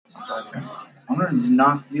I'm gonna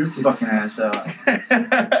knock your fucking ass out.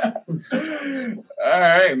 All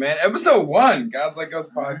right, man. Episode 1, God's Like Us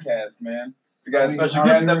podcast, man. We got a special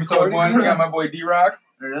guest. Episode 1. We got my boy D-Rock.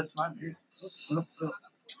 Hey, that's my beer.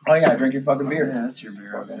 Oh yeah, drink your fucking beer. Yeah, that's your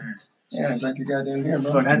beer over there. Yeah, drink your goddamn beer,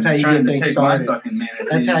 bro. That's how you get things started.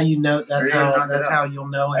 That's how you know. That's how you'll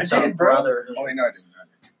know it's a brother. Oh wait, no, I didn't.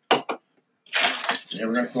 Yeah,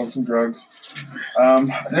 we're gonna smoke some drugs. I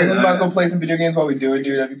think we might as well play some video games while we do it,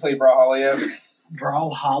 dude. Have you played Brawlhalla yet?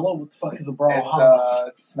 Brawlhalla? What the fuck is a Brawlhalla?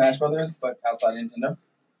 It's Smash Brothers, but outside Nintendo.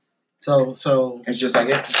 So it's just like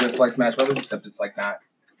it. It's just like Smash Brothers, except it's like not.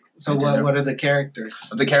 So what are the characters?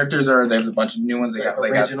 The characters are they have a bunch of new ones. They got Thor,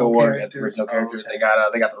 they got the original characters. Okay. They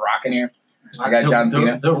got the Rock in here. I got John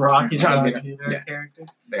Cena. The Rock and John Cena. Yeah. Characters.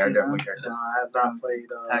 They are definitely characters. No, I have not played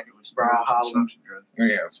Brawlhalla.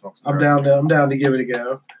 Yeah, smoke some I'm down to give it a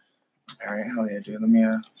go. All right, hell yeah, dude. Let me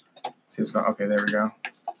see what's going. Okay, there we go.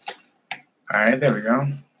 All right, there we go.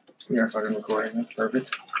 We are fucking recording. That's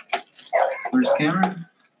perfect. Where's the camera?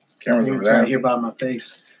 Camera's over there. Right here by my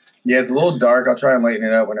face. Yeah, it's a little dark. I'll try and lighten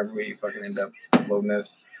it up whenever we fucking end up loading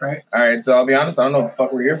this. Right. All right, so I'll be honest. I don't know what the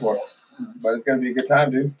fuck we're here for, but it's gonna be a good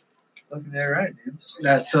time, dude. Looking at it right, dude.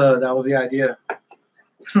 That was the idea.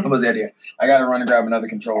 What was the idea? I gotta run and grab another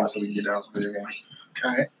controller so we can get down some video game.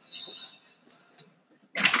 All right.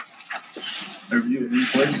 Have you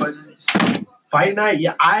played Fight Night?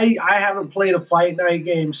 Yeah, I haven't played a Fight Night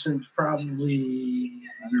game since probably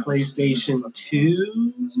PlayStation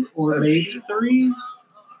 2 or maybe 3.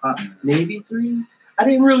 Maybe 3. I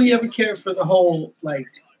didn't really ever care for the whole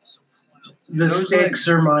the sticks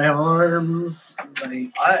or my arms. They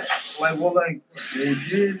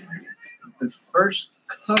did the first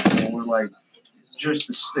couple were just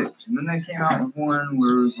the sticks, and then they came out with one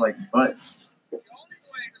where it was buttons.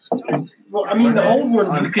 Well, I mean, the old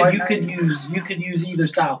ones you could use either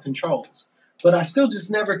style controls, but I still just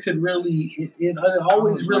never could really. It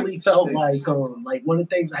always really felt like one of the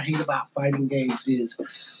things I hate about fighting games is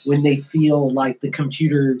when they feel like the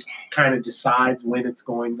computer kind of decides when it's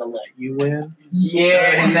going to let you win.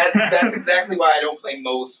 Yeah, and that's exactly why I don't play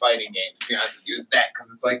most fighting games. To be honest with you, is that because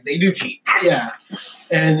it's they do cheat. Yeah,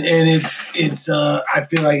 and it's I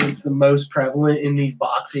feel like it's the most prevalent in these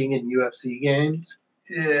boxing and UFC games.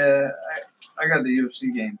 Yeah, I got the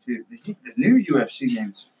UFC game too. The new UFC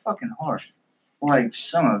game is fucking hard.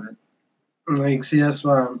 Some of it. See, that's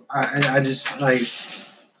why I just I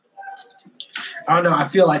don't know. I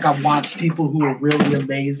feel like I've watched people who are really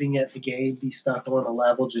amazing at the game be stuck on a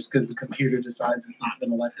level just because the computer decides it's not going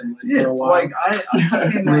to let them win for a while.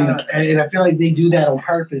 And I feel like they do that on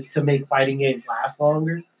purpose to make fighting games last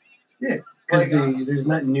longer. Yeah, because there's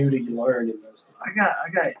nothing new to learn in those. I got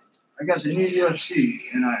the new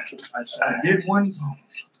UFC, and I did one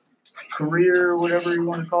career, whatever you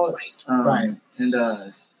want to call it, right?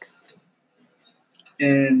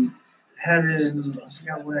 And had him. I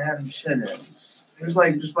forgot what I had him set as. It was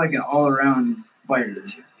just an all-around fighter.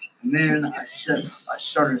 And then I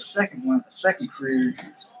started a second career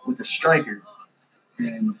with a striker,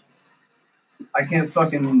 and I can't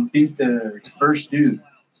fucking beat the first dude.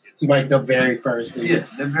 The very first dude. Yeah,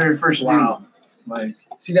 the very first wow. dude.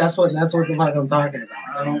 See, that's what the fuck I'm talking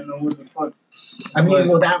about. I don't know what the fuck. I mean,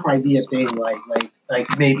 well, that might be a thing. Like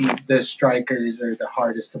maybe the strikers are the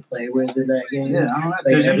hardest to play with in that game. Yeah, I don't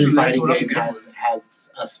know. Every fighting game has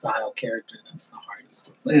a style character that's the hardest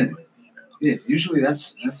to play with. Yeah, usually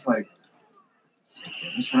that's what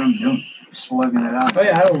I'm doing. Slugging it out. Oh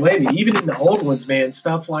yeah, I don't blame you. Even in the old ones, man,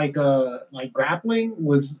 stuff like grappling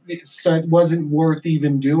wasn't worth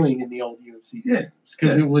even doing in the old UFC games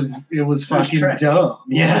because it was fucking dumb.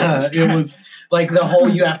 Yeah, it was the whole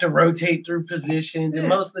you have to rotate through positions, and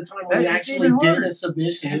most of the time when you actually did a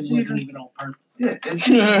submission, it wasn't even on purpose. Yeah,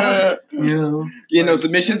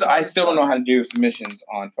 submissions. I still don't know how to do submissions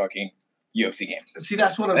on fucking UFC games. See,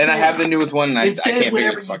 that's what I'm saying. And I have the newest one, and I can't figure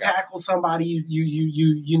whenever the fuck you tackle somebody,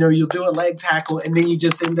 you'll do a leg tackle, and then you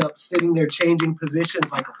just end up sitting there changing positions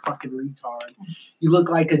like a fucking retard. You look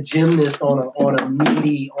like a gymnast on a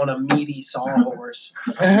meaty sawhorse,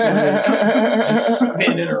 just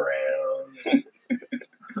spinning around.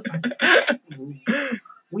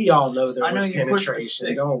 We all know there was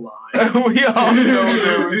penetration. Don't lie. We all know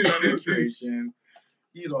there was penetration.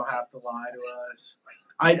 You don't have to lie to us.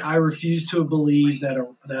 I refuse to believe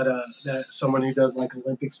that someone who does like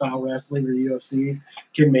Olympic style wrestling or UFC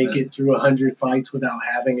can make it through 100 fights without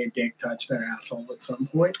having a dick touch their asshole at some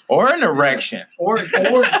point, or an erection, or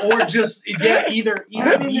just either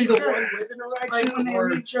one with an erection, like when they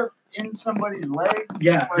reach up in somebody's leg.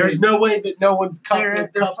 Yeah, like, there's no way that no one's they're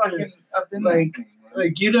fucking up in like. that thing.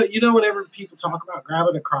 Like you know, whenever people talk about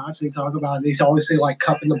grabbing a crotch, they always say like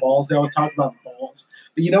cupping the balls. They always talk about the balls.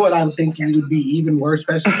 But you know what I'm thinking would be even worse,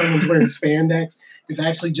 especially if someone's wearing spandex. If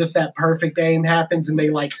actually just that perfect aim happens and they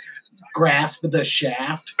like grasp the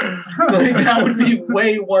shaft, like that would be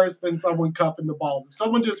way worse than someone cupping the balls. If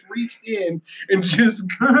someone just reached in and just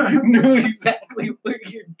knew exactly where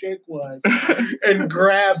your dick was and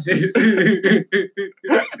grabbed it,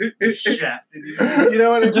 shafted you. You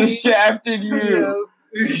know what I mean? Just shafted you. You know?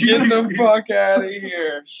 Get the fuck out of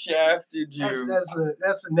here. Shafted you. That's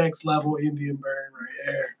the next level Indian burn right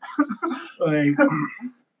there. Like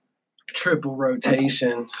triple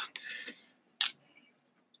rotation.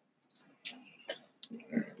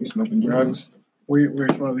 You smoking drugs? We're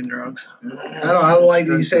smoking drugs. I don't like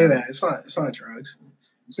that you say that. It's not drugs.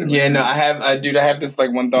 Yeah, no, I have this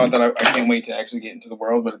like one thought that I can't wait to actually get into the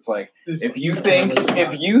world, but it's like if you think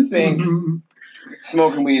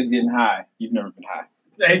smoking weed is getting high, you've never been high.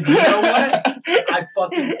 Hey, you know what? I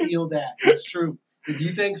fucking feel that. It's true. If you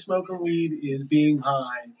think smoking weed is being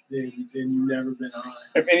high, then you've never been high.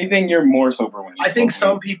 If anything, you're more sober when you smoke think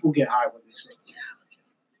some weed. people get high when they smoke weed.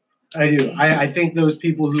 I do. I think those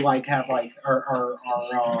people who like have like are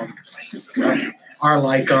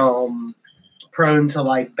like prone to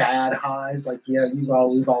like bad highs. Like we've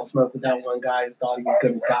all smoked with that one guy who thought he was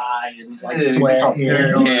gonna die and he's like sweating.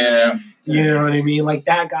 Yeah. You know what I mean? Like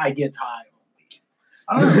that guy gets high.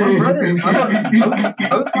 I don't know,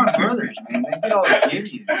 both my brothers, man, they get all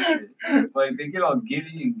giddy and shit. Like, they get all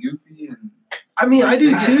giddy and goofy. And I mean, I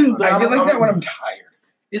do too, but I get like that when I'm tired.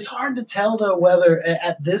 It's hard to tell, though, whether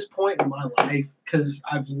at this point in my life, because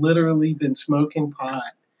I've literally been smoking pot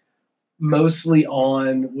mostly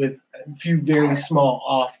on with a few very small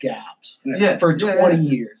off gaps for 20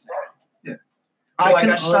 years now. Yeah. I Like,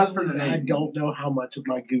 can I stopped honestly for the say I name. don't know how much of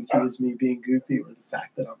my goofy is me being goofy or the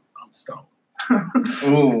fact that I'm stoned.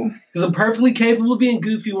 Ooh. Because I'm perfectly capable of being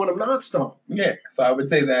goofy when I'm not stoned. Yeah, so I would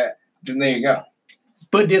say that. Then there you go.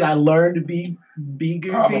 But did I learn to be goofy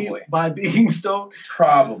Probably. by being stoned?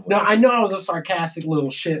 Probably. Now, I know I was a sarcastic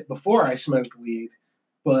little shit before I smoked weed,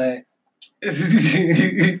 but I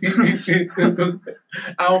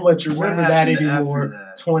don't much remember that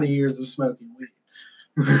anymore. 20 years of smoking weed.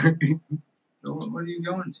 So what are you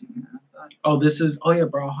going to, man?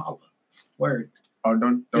 Brawlhalla. Word. Oh,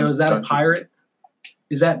 don't. Yo, is that a don't pirate?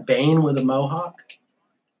 Is that Bane with a mohawk?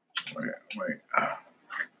 Wait.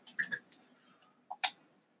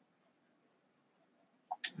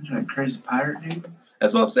 Is that a crazy pirate dude?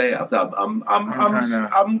 That's what I'm saying.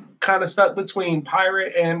 I'm kind of stuck between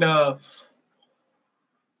pirate and I'm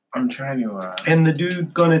trying to. and the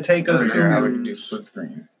dude gonna take us figure out how we to. can do split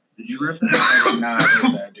screen. Did you rip it? Nah, I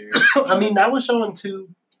did that, dude. I mean, that was showing two.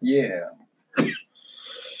 Yeah.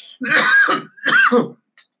 Who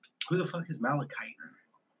the fuck is Malachite?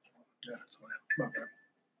 Yeah, that's what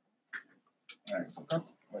Alright, so come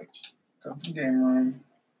to the game room.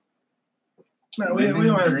 No, we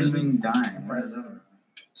don't have Dreaming Dying. Right.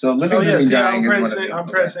 So living, dreaming, dying is one of the. I'm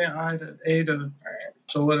pressing A to. Alright.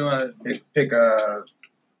 So what do I? Pick the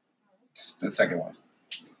second one.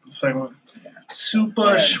 The second one. Yeah.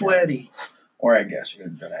 Super sweaty. Or I guess you're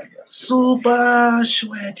gonna do that. I guess. Super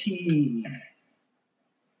sweaty.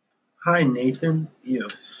 Hi, Nathan. You.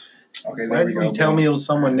 Okay, Why there we did go. you tell me it was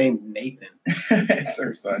someone named Nathan? It's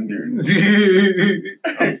her son, dude.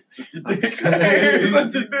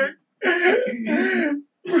 Such a dick.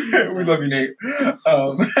 We love you, Nate. It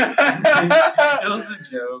was a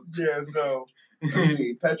joke. Yeah, so let's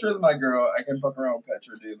see. Petra's my girl. I can fuck around with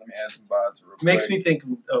Petra, dude. Let me add some vibes real quick. Makes me think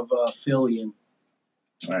of Fillion.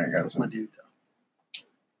 All right, got That's some. my dude, though.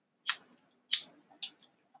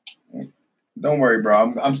 Don't worry,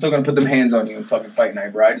 bro. I'm still gonna put them hands on you in fucking fight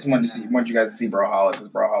night, bro. I just want you guys to see Brawlhalla because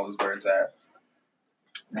Brawlhalla is where it's at.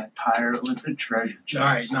 That pirate with the treasure chest. All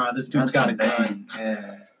right, nah, this dude's got a gun.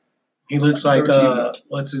 Yeah. He looks like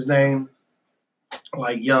what's his name?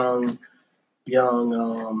 Like young.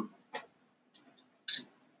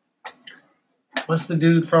 What's the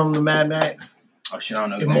dude from the Mad Max? Oh shit, I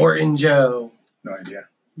don't know. Immortan Joe. No idea.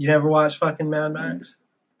 You never watched fucking Mad Max?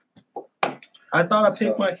 I thought I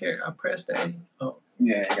picked my character. I pressed A. Oh.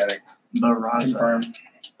 Yeah, you gotta Barraza. confirm.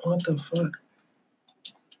 What the fuck?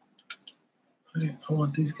 Hey, I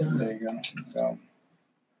want these guys. There you go. So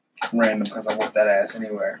random because I want that ass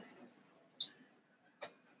anywhere.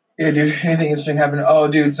 Yeah, dude. Anything interesting happened? Oh,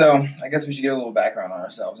 dude. So I guess we should get a little background on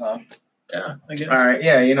ourselves, huh? Yeah, I guess. All right.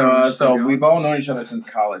 Yeah, so we've all known each other since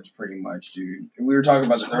college, pretty much, dude. We were talking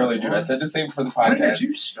about this earlier, dude. I said the same for the podcast. When did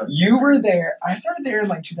you start? You were there. I started there in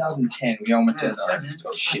like 2010. We all went to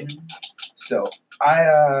oh shit. So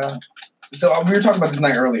we were talking about this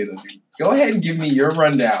night earlier, though, dude. Go ahead and give me your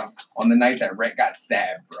rundown on the night that Rhett got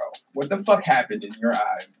stabbed, bro. What the fuck happened in your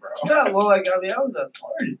eyes, bro? Yeah, well, I was at a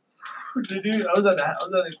party. Dude, I was at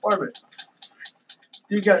the apartment.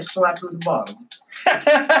 Dude got slapped with the bottle.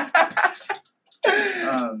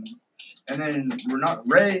 And then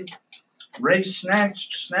Ray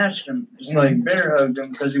snatched him, just like bear hugged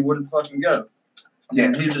him because he wouldn't fucking go. Yeah.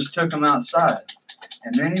 And he just took him outside.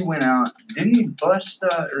 And then he went out. Didn't he bust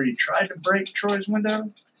or he tried to break Troy's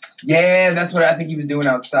window? Yeah, that's what I think he was doing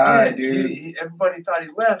outside, dude. Everybody thought he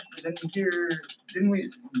left, but then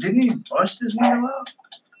didn't he bust his window out?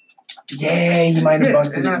 Yeah, he might have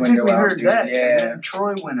busted his window out, dude. That, yeah. And then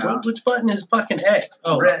Troy went out. Which button is fucking X?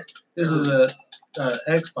 Oh, Rhett. This is a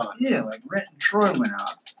Xbox. Yeah, like Rhett and Troy went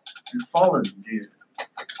out and followed the dude.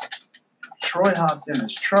 Troy hopped in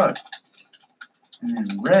his truck, and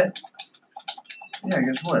then Rhett. Yeah,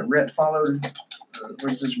 guess what? Rhett followed.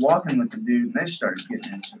 Was just walking with the dude, and they started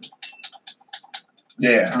getting into it.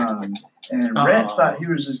 Yeah. And Rhett thought he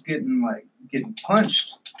was just getting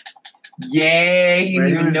punched. Yeah, he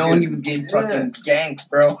didn't even know he was getting fucking ganked,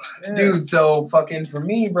 bro. Yeah. Dude, so fucking for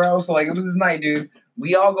me, bro, so like it was his night, dude.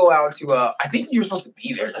 We all go out to I think you were supposed to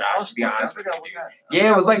be there, to be honest.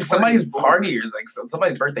 Yeah, it was like somebody's party or like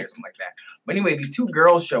somebody's birthday or something like that. But anyway, these two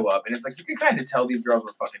girls show up, and it's like you can kind of tell these girls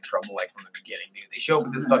were fucking trouble like from the beginning, dude. They show up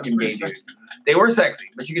with this fucking gay dude. They were sexy,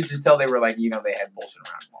 but you could just tell they were like, they had bullshit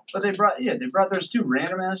around them. But they brought those two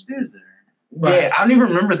random ass dudes there. Right. Yeah, I don't even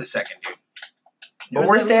remember the second dude. But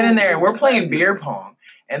we're standing there and we're playing beer pong.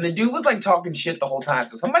 And the dude was like talking shit the whole time.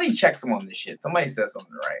 So somebody checks him on this shit. Somebody says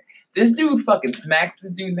something right. This dude fucking smacks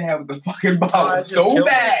this dude in the head with the fucking bottle so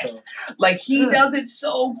fast. Like he does it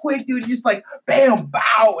so quick, dude. Just like bam,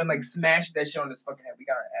 bow, and like smash that shit on his fucking head. We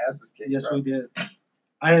got our asses kicked. Yes, we did.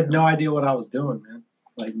 I have no idea what I was doing, man.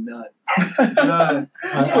 Like none.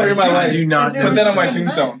 Clear my life. I do not. Put that on my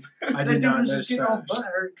tombstone. I do not. Was just getting all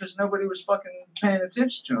butthurt because nobody was fucking paying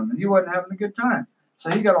attention to him, and he wasn't having a good time. So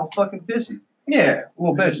he got all fucking pissy. Yeah, a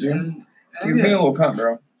little bitch, dude. He's being a little cunt,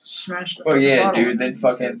 bro. Smashed the yeah, dude. Then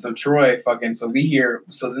fucking, so Troy fucking, so we hear,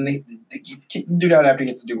 so then they kick the dude out after he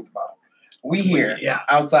hits the dude with the bottle. We hear,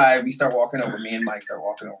 outside, we start walking over, me and Mike start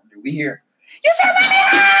walking over, dude. We hear, you said my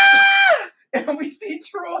nigga! And we see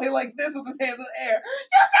Troy like this with his hands in the air.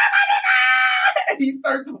 You said my nigga! And he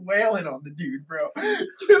starts wailing on the dude, bro.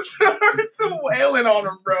 Just starts wailing on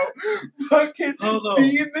him, bro. Fucking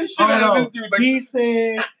beating the shit out of this dude. Like, he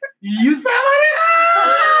said, you said my nigga!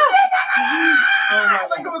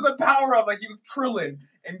 Like it was a power up, like he was Krillin,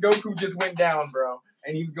 and Goku just went down, bro.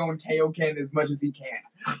 And he was going Kaioken as much as he can.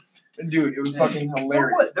 And dude, it was fucking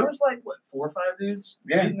hilarious. There was like 4 or 5 dudes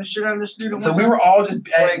beating the shit out of this dude. So we were all just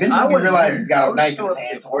then we realized he's got a knife in his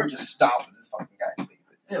hand, so we're just stopping this fucking guy.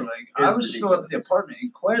 Yeah, like I was still at the apartment,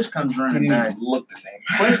 and Quez comes running back. Look the same.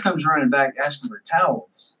 Quez comes running back asking for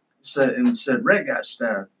towels. Said Red got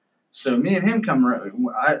stabbed. So me and him come running.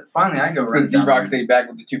 Finally, I go running. D-Rock stayed back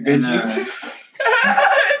with the 2 bitches.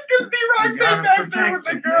 It's because D-Rock stayed back there with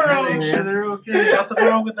the girl. Make sure they're okay. Nothing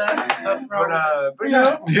wrong with that. Nothing wrong. But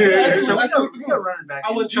yeah. So we go running back.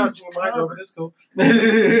 I wouldn't trust you with mine over this school.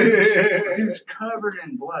 Dude's covered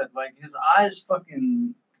in blood. Like his eyes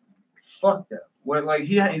fucking fucked up. Like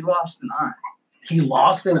he lost an eye. He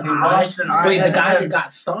lost an eye. Wait, the guy that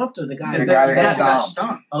got stomped or the guy that got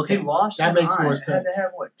stomped? Okay, he lost that makes more Had sense. to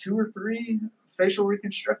have 2 or 3 facial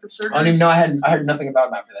reconstructive surgeries. I don't even know. I heard nothing about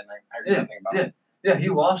him after that night. I heard nothing about him. Yeah, he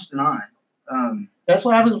lost an eye. That's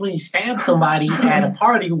what happens when you stab somebody at a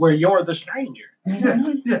party where you're the stranger.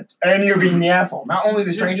 Yeah. And you're being the asshole. Not only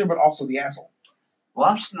the stranger, but also the asshole.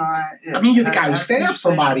 Lost an eye. Yeah. I mean, you're the guy who stabbed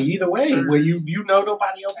somebody either way, where you know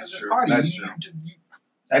nobody else at this party. That's true.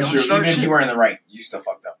 That's true. Even if you were in the right, you still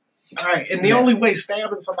fucked up. All right, and the only way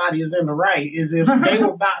stabbing somebody is in the right is if they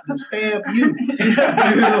were about to stab you.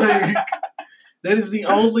 That is the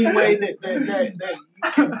only way that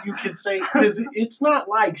you can say, because it's not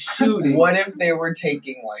like shooting. What if they were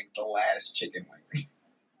taking like the last chicken wing?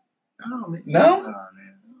 Oh, man. No? Oh, man.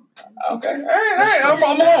 Okay. All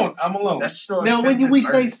right. I'm alone. That's still now, when we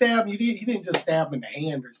say stab, he didn't just stab him in the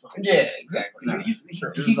hand or something. Yeah, exactly.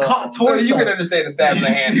 He caught torso. So you can understand the stab in the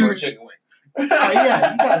hand or a chicken wing. Oh,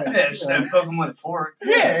 yeah, you gotta. Yeah, instead of poking with a fork.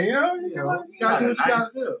 Yeah, you gotta do what you gotta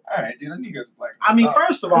do. All right, dude. I need to go some black. I mean,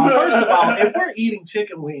 first of all, if we're eating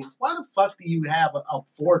chicken wings, why the fuck do you have a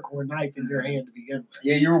fork or a knife in your hand to begin with?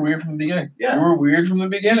 Yeah, you were weird from the beginning. Yeah. You were weird from the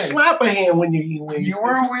beginning. You slap a hand when you eat wings. You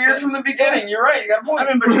were weird from the beginning. You're right. You got a point. I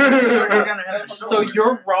mean, but you're gonna have a So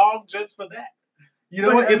you're wrong just for that. You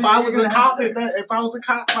know, if I was a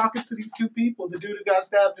cop talking to these two people, the dude who got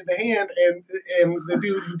stabbed in the hand and the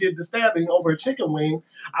dude who did the stabbing over a chicken wing,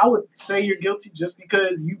 I would say you're guilty just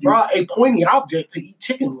because you brought a pointy object to eat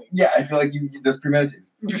chicken wings. Yeah, I feel like that's premeditated.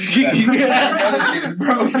 That's premeditated,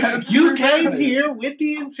 bro. You came here with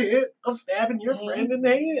the intent of stabbing your friend in the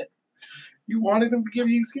hand. You wanted him to give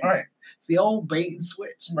you an excuse. Right. It's the old bait and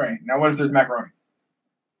switch. Right. Now, what if there's macaroni?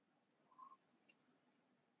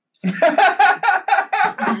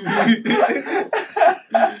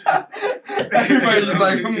 Everybody's just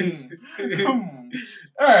like,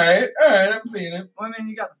 All right, I'm seeing it. Well, I mean,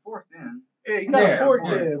 you got the fork then. Yeah, you got a fork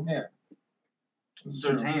then. Yeah.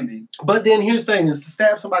 So it's handy. But then here's the thing: is to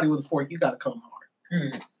stab somebody with a fork, you got to come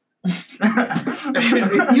hard.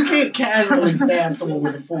 You can't casually stab someone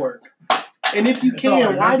with a fork. And if you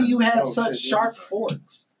can, why do you have such sharp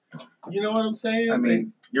forks? You know what I'm saying? I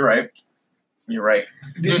mean, you're right. You're right.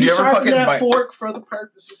 Did you ever fucking that fork for the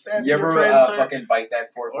purpose of stabbing you ever your friend, fucking bite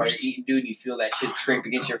that fork while you're eating, dude, and you feel that shit scrape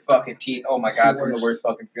against your fucking teeth? Oh my god, it's one of the worst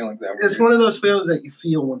fucking feelings ever. It's one of those feelings that you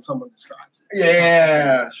feel when someone describes it.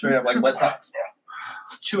 Yeah, straight up like wet socks.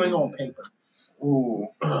 Chewing on paper. Ooh.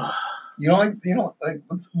 You don't like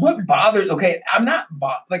what bothers? Okay, I'm not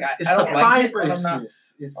like I don't like it, but I'm not.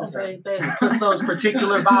 It's the same thing. It puts those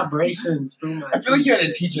particular vibrations through my. I feel like you had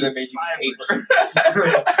a teacher that made you eat paper.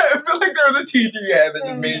 I feel like there was a teacher you had that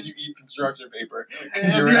just made you eat construction paper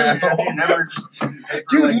because you're an asshole.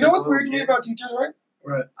 Dude, you know what's weird to me about teachers, right?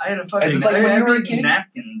 Right. I had a fucking like when you were a kid,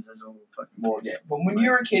 napkins as a fucking. Well, yeah, but when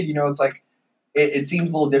you were a kid, you know, it's like it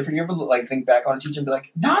seems a little different. You ever like think back on a teacher and be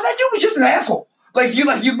like, "No, that dude was just an asshole." Like you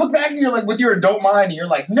look back and you're like with your adult mind and you're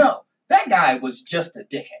like, no, that guy was just a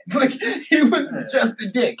dickhead. Like he was just a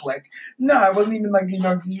dick. Like no, I wasn't even like you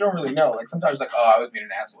don't really know. Like sometimes like I was being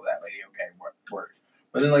an asshole to that lady. Okay, word.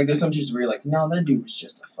 But then like there's some teachers where you're like, no, that dude was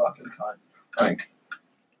just a fucking cunt. Like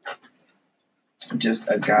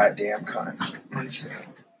just a goddamn cunt. Let's see.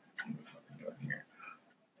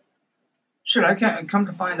 Shit, I can't come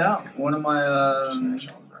to find out. One of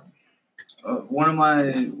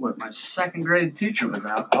my second grade teacher was an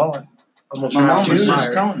alcoholic. My mom was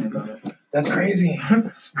just telling me about it. That's crazy,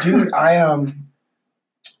 dude. I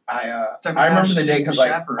remember the day because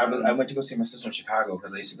like I went to go see my sister in Chicago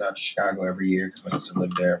because I used to go out to Chicago every year because my sister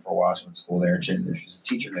lived there for a while. She went to school there and she was a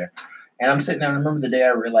teacher there. And I'm sitting down. I remember the day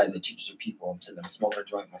I realized that teachers are people. I'm sitting there smoking a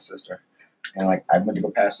joint with my sister, and like I went to go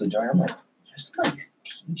past the joint. I'm like, you're somebody's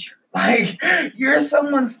teacher. Like you're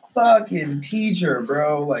someone's fucking teacher,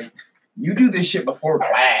 bro. Like. You do this shit before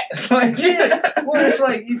class. Like, yeah. Well, it's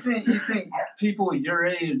like you think people your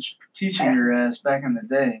age teaching your ass back in the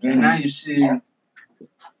day, and now you see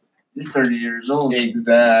you're 30 years old.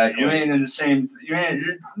 Exactly. You ain't in the same. You're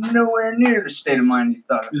nowhere near the state of mind you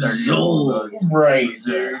thought a 30-year-old was. Right,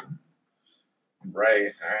 dude.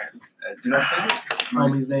 Right. All right. Did I pick it?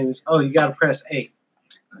 Homie's name is. Oh, you gotta press A.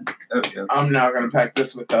 Okay. I'm now gonna pack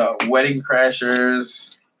this with Wedding Crashers.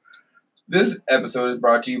 This episode is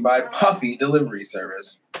brought to you by Puffy Delivery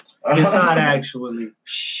Service. It's not actually.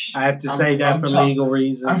 I have to say that for legal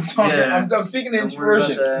reasons. I'm talking. Yeah. I'm speaking in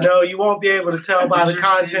inspiration. No, you won't be able to tell by the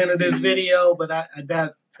content of this video, but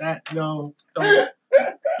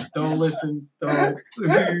don't listen. Don't. Out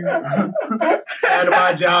of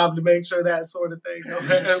my job to make sure that sort of thing.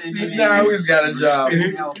 Now he's got a job.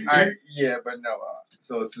 Yeah, but no.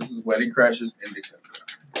 So this is Wedding Crashers Indica.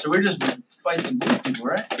 So we're just fighting blue people,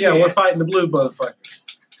 right? Yeah, we're fighting the blue motherfuckers.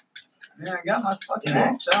 Man, I got my fucking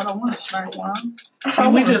axe out. I want to smack one.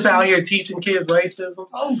 We just out here teaching kids racism.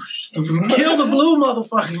 Oh shit! Kill the blue mother.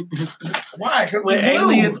 Why? When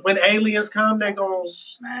aliens come, they're gonna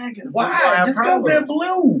smack it. Why? Just because they're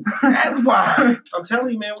blue. That's why. I'm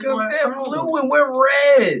telling you, man. Because they're blue and we're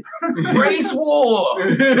red. Race war.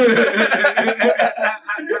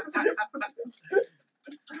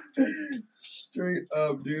 Straight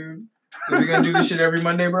up, dude. So we're gonna do this shit every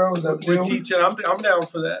Monday, bro? Is that the deal? Teaching, I'm down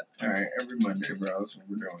for that. All right, every Monday, bro. That's what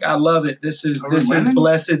we're doing. I love it. This is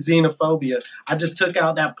blessed xenophobia. I just took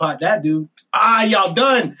out that pot. That dude. Y'all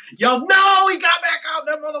done. Y'all no, he got back out.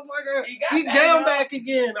 That motherfucker. He down back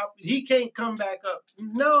again. He can't come back up.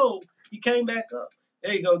 No, he came back up.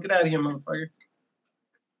 There you go. Get out of here, motherfucker.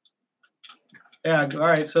 Yeah, all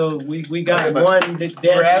right, so we got Okay, but one death.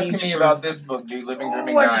 You're asking each me for- about this book, dude, Living,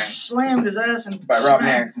 Dreaming, I Dying. just slammed his ass and By Rob smacked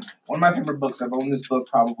Harrington. One of my favorite books. I've owned this book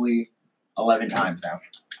probably 11 times now.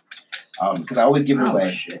 Because I always give it away.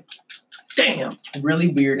 Shit. Damn. Really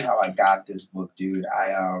weird how I got this book, dude.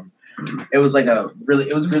 It was a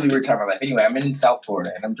really weird time in my life. Anyway, I'm in South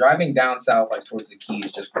Florida and I'm driving down south like towards the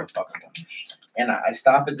Keys just for a fucking lunch. And I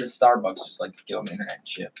stop at this Starbucks just like to get on the internet and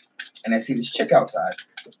shit. And I see this chick outside.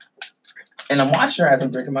 And I'm watching her as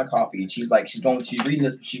I'm drinking my coffee, and she's reading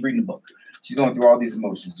the book. She's going through all these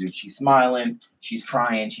emotions, dude. She's smiling, she's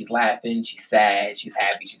crying, she's laughing, she's sad, she's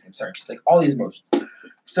happy, she's concerned. She's like all these emotions.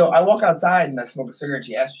 So I walk outside and I smoke a cigarette.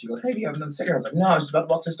 She asks, she goes, "Hey, do you have another cigarette?" I was like, "No, I was just about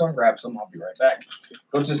to walk to the store and grab some. I'll be right back."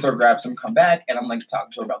 Go to the store, grab some, come back, and I'm like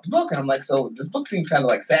talking to her about the book. And I'm like, "So this book seems kind of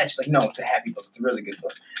like sad." She's like, "No, it's a happy book. It's a really good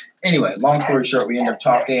book." Anyway, long story short, we end up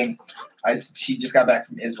talking. She just got back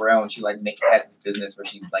from Israel, and she has this business where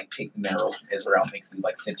she takes the minerals from Israel, makes these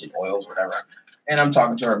scented oils, whatever. And I'm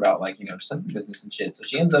talking to her about just the business and shit. So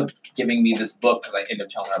she ends up giving me this book because I end up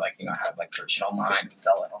telling her I have her shit online and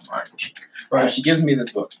sell it online. Right. So she gives me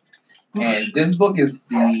this book, and this book is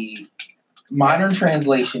the modern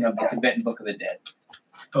translation of the Tibetan Book of the Dead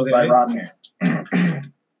by Rob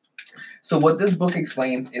Harrington. So what this book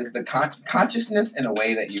explains is the consciousness in a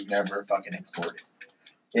way that you've never fucking explored it.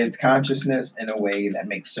 It's consciousness in a way that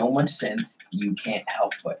makes so much sense you can't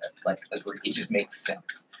help but agree. It just makes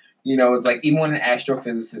sense. It's like even when an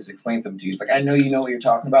astrophysicist explains something to you, it's like, I know you know what you're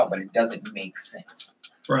talking about, but it doesn't make sense.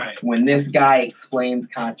 Right. When this guy explains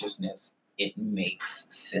consciousness, it makes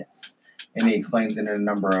sense. And he explains it in a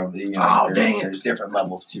number of there's different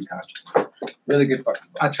levels to consciousness. Really good fucking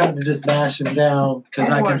book. I tried to just bash him down because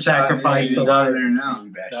I can sacrifice the the out of there now.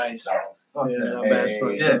 Nice. Fuck that. Bash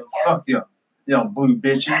Fuck you. Y'all blue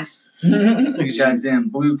bitches. Look at goddamn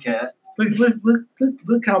blue cat.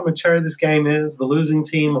 Look how mature this game is. The losing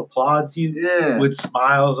team applauds you with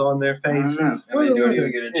smiles on their faces. And they don't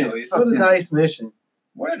even get a choice. What a nice mission.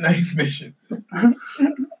 What a nice mission.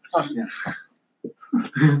 Fuck yeah.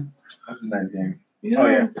 That's a nice game. Yeah. Oh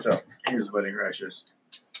yeah. So here's Wedding Crashers.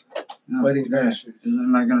 No, Wedding Crashers.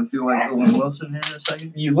 Am I gonna feel like Owen Wilson here in a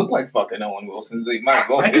second? You look like fucking Owen Wilson, so you might as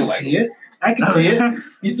well I feel can like see it. I can see it.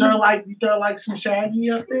 You throw some Shaggy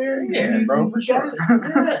up there. Yeah, bro, for sure. Get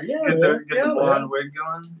the blonde wig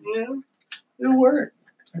going. Yeah, it'll work.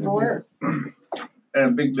 It'll work. And a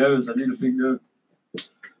big nose. I need a big nose.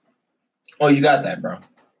 Oh, you got that, bro.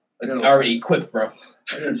 It's already equipped, bro.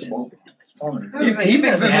 Small. He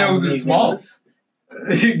thinks his nose is small.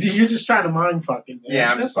 You're just trying to mind fucking. Man.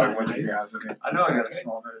 Yeah, I'm just like, nice. I know I got a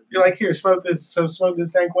small nose. You're like, here, smoke this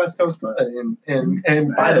dank West Coast bud, and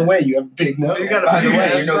by the way, you have a big nose. You got by the way,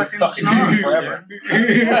 your nose is fucking huge forever.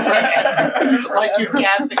 Like you're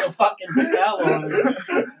casting a fucking spell on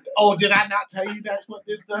it. Oh, did I not tell you that's what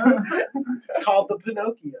this does? It's called the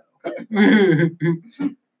Pinocchio.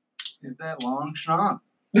 Get that long schnoz.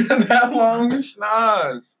 That long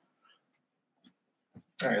schnoz.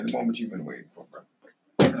 All right, the moment you've been waiting for, bro.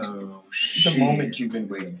 Oh, shit. The moment you've been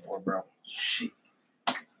waiting for, bro. Shit.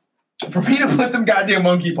 For me to put them goddamn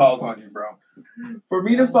monkey paws on you, bro. For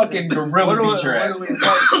me to fucking gorilla beat your ass. What weight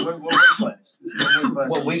class?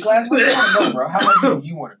 What weight class? What do you want to go, bro? How heavy do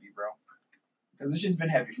you want to be, bro? Because this shit's been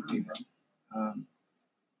heavy for me, bro.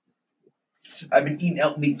 I've been eating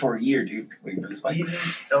elk meat for a year, dude. Waiting for this fight. Eating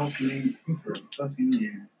elk meat for a fucking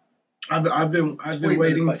year. I've been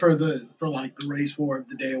waiting for the race war of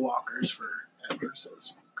the Daywalkers forever, so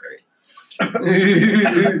it's great.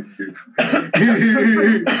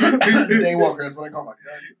 Daywalker, that's what I call my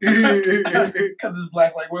gun. Because it's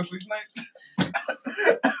black like Wesley Snipes.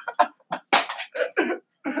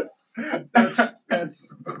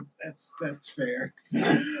 That's fair.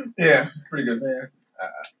 Yeah, pretty good. That's fair.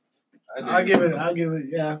 I'll give it,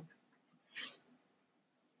 yeah.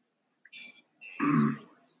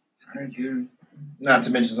 All right, dude. Not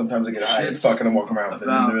to mention, sometimes I get high as fuck and I'm walking around in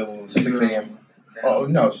the middle of 6 a.m. Oh,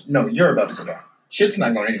 no, you're about to go down. Shit's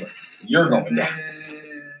not going anywhere. You're going down.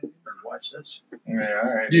 Watch this. Yeah,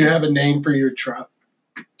 all right. Do you have a name for your truck?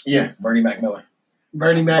 Yeah, Bernie Mac Miller.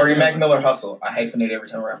 Bernie Mac Miller Hustle. I hyphenate every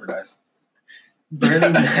time a rapper dies.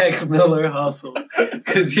 Bernie Mac Miller Hustle.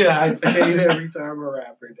 Because, yeah, I hyphenate every time a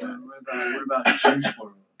rapper dies. What about Juice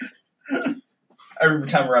WRLD? Every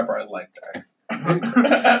time a rapper I like dies.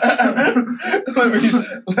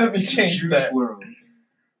 let me change Juice that. WRLD.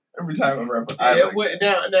 Every time a rapper I like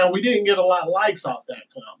now we didn't get a lot of likes off that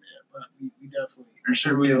comment, but we definitely or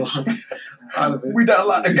should we? Out of it. We got a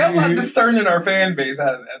lot discerning our fan base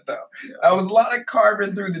out of that though. I was a lot of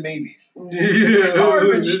carving through the maybes.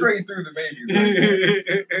 Carving straight through the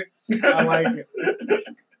maybes. I like it.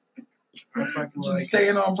 fucking just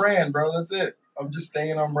staying on brand, bro. That's it. I'm just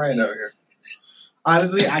staying on brand out here.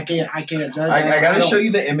 Honestly, I can't judge. I gotta show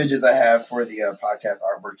you the images I have for the podcast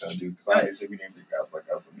artwork though, dude. Because obviously we named it guys like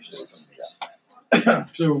us. Let me show you some of the.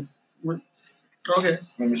 So, okay.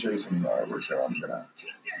 Let me show you some of the artwork that I'm gonna.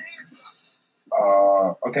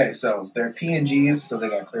 Okay, so they're PNGs, so they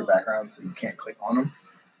got clear backgrounds, so you can't click on them.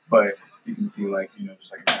 But you can see, like, you know,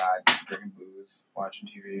 just like a guy drinking booze, watching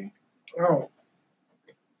TV. Oh.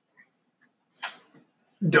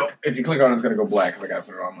 Don't. If you click on it, it's gonna go black because I gotta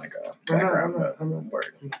put it on like a background. I'm not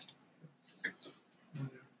worried.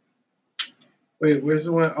 Wait, where's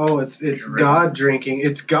the one? Oh, it's God drinking.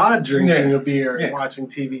 It's God drinking a beer and watching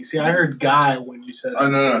TV. See, I heard guy when you said. Oh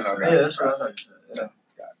no. Yeah, that's what I thought you said.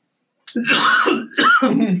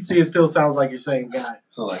 Yeah. See, it still sounds like you're saying guy.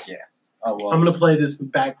 So like, yeah. Oh well. I'm gonna play this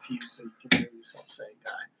back to you so you can hear yourself saying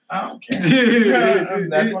guy. I don't care.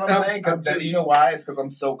 That's what I'm saying. Cause you know why? It's because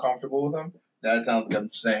I'm so comfortable with him. That sounds like I'm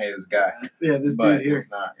just saying, hey, this guy. Yeah, this but dude here.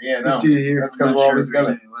 It's not. Yeah, no. This dude here. That's because we're always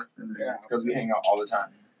together. Yeah. It's because we hang out all the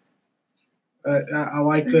time. I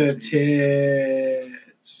like the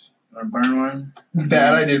tits. Or burn one.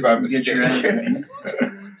 That I did by mistake.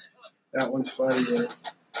 That one's funny, though.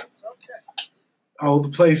 All the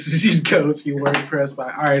places you'd go if you weren't impressed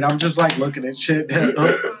by. All right, I'm just like looking at shit now.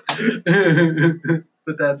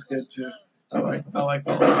 But that's good too. I like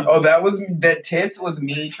that. Oh, that tits was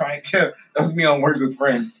me trying to. That was me on Words with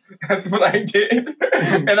Friends. That's what I did,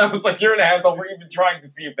 and I was like, "You're an asshole. We're even trying to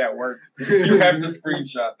see if that works. You have to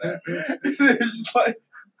screenshot that." It's just like,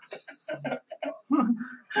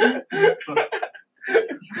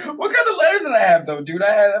 what kind of letters did I have though, dude?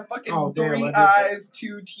 I had a fucking 3 I's,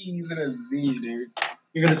 2 T's, and a Z, dude.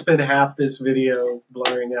 You're gonna spend half this video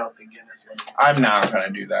blurring out the Guinness. I'm not gonna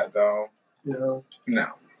do that though. No.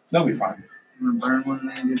 They'll be fine. You wanna burn one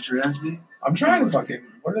and get your ass beat? I'm trying to fucking.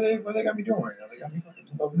 What they got me doing right now? They got me fucking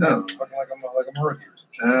fucking like I'm a rookie or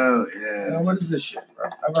something. Oh yeah. What is this shit, bro?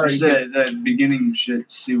 I've already that beginning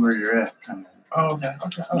shit. See where you're at, kind of. Oh, okay.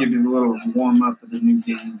 Give you a little warm up of the new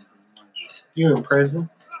game. You in prison?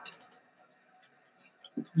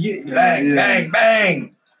 Yeah,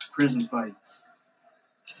 bang. Prison fights.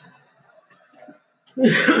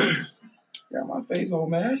 Got my face,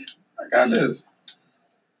 old man. I got this.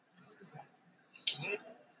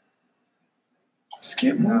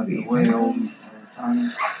 Skip movie. Way old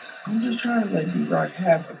time. I'm just trying to let D-Rock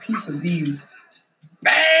have a piece of these.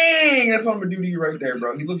 Bang! That's what I'm gonna do to you right there,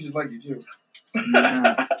 bro. He looks just like you too.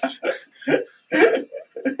 Yeah.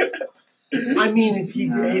 I mean, if he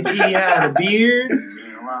had a beard, a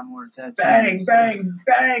lot more tattoos. Bang!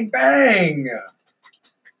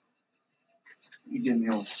 You getting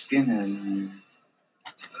the old skinhead in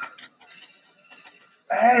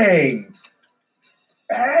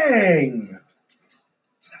Bang!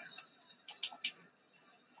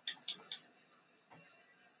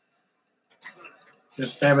 the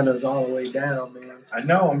stamina's all the way down, man. I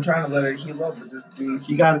know. I'm trying to let it heal up, but this dude.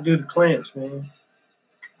 You got to do the clench, man.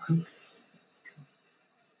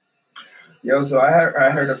 Yo, so I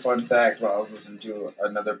heard a fun fact while I was listening to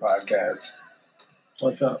another podcast.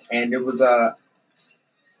 What's up? And it was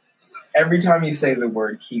every time you say the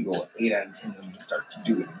word Kegel, 8 out of 10 of them start to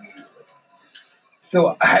do it immediately.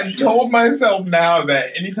 So I've told myself now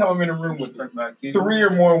that anytime I'm in a room with 3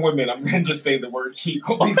 or more women, I'm going to just say the word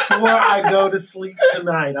Kegel. Before I go to sleep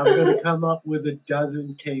tonight, I'm going to come up with a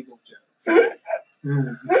dozen Kegel jokes.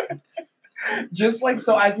 Just like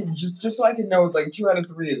so I can just so I can know it's like 2 out of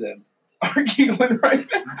 3 of them are giggling right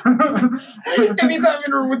now. Anytime I'm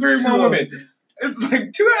in a room with 3 or more women, it's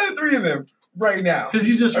like 2 out of 3 of them right now. Because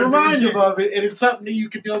you just remind them of it, and it's something that you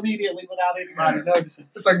can do immediately without anybody noticing.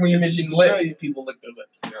 It's like when you mention lips, people lick their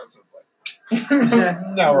lips. You know, so it's like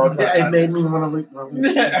no, we're all trying. It made me want to lick my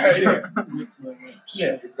lips.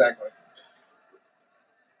 Yeah, exactly.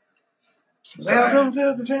 Welcome to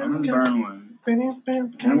the I'm channel. gonna burn one. I'm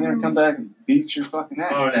gonna come back and beat your fucking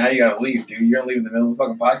ass. Oh, now you gotta leave, dude. You're gonna leave in the middle of the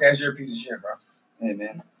fucking podcast. You're a piece of shit, bro. Hey,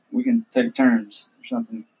 man, we can take turns or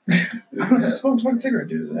something. Just smoke a cigarette,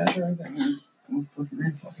 dude. That's right there.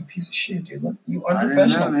 Fucking piece of shit, dude. Look, you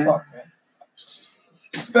unprofessional fuck, man.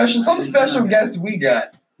 Some special guest we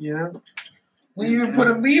got. Yeah. We even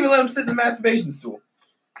let him sit in the masturbation stool.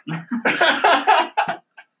 Is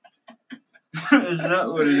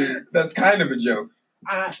that what it is? That's kind of a joke.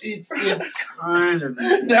 It's kind of.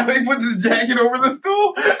 Now he puts his jacket over the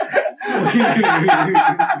stool.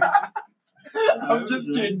 I'm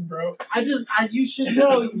just kidding, bro. You should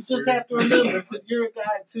know. You just have to remember because you're a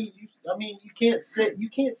guy too. You can't sit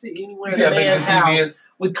anywhere in a man's house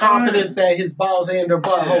with confidence that his balls and or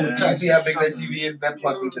butthole will touch. You see how big that TV is? That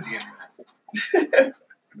plugs into the internet.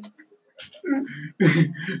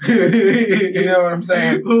 You know what I'm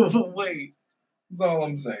saying? Wait. That's all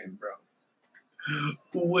I'm saying, bro.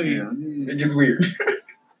 Wait. Yeah, it gets weird.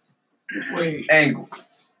 Wait. Angles.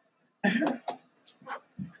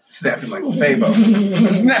 Snapping like a Fabo.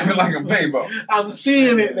 Snapping like a Fabo. I'm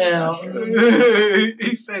seeing it now.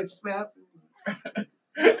 He said snapping.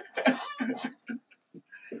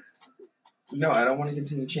 No, I don't want to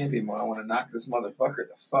continue champion mode. I want to knock this motherfucker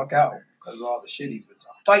the fuck out because of all the shit he's been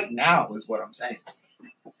talking. Fight now is what I'm saying.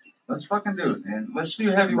 Let's fucking do it, man. Let's do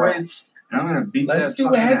heavyweights. And I'm gonna beat that. Let's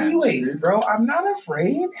do heavyweights, bro. I'm not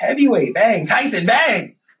afraid. Heavyweight, bang. Tyson,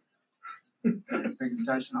 bang. I'm picking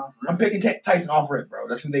Tyson off rip. I'm picking Tyson off rip, bro.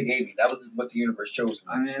 That's what they gave me. That was what the universe chose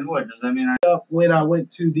me. I mean, what does that mean? When I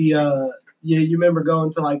went to the you remember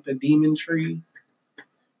going to like the demon tree,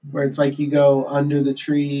 where it's like you go under the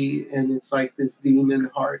tree and it's like this demon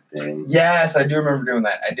heart thing. Yes, I do remember doing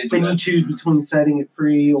that. I did. Do and that. you choose between setting it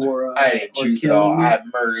free or I didn't choose at all. I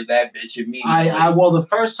murdered that bitch immediately. Well, the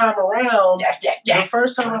first time around, yeah. The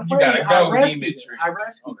first time I played, I rescued it.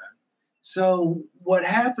 Okay. So what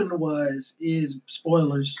happened is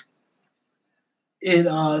spoilers. It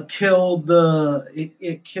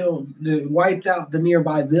wiped out the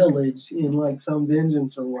nearby village in like some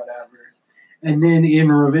vengeance or whatever. And then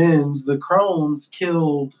in revenge, the Crones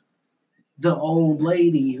killed the old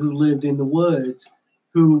lady who lived in the woods,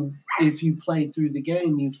 who, if you play through the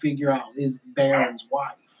game, you figure out is the Baron's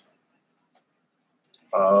wife.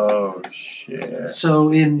 Oh, shit.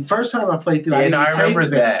 So in first time I played through, I remember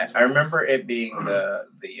that. I remember it being the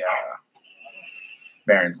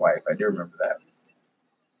Baron's wife. I do remember that.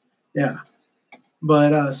 Yeah.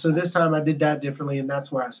 But so this time I did that differently, and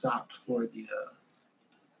that's where I stopped for the...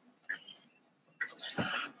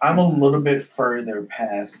 I'm a little bit further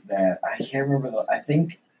past that. I can't remember I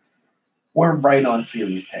think we're right on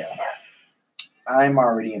Series Tail. I'm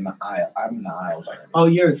already in the aisle. I'm in the aisles already. Oh,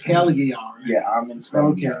 you're at Scaligay already. Yeah, I'm in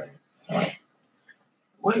Scaligay. Okay.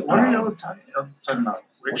 Wait, what are y'all talking about?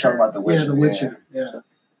 We're talking about The Witcher. Yeah, The Witcher. Yeah.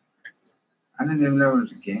 I didn't even know it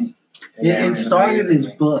was a game. It started as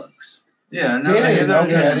books. Yeah, no, I didn't know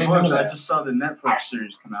that. I just saw the Netflix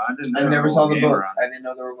series come out. I never saw the books. I didn't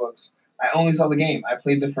know there were books. I only saw the game. I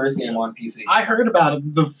played the first game on PC. I heard about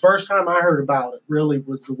it. The first time I heard about it really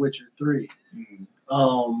was The Witcher 3.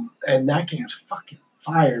 Mm-hmm. And that game's fucking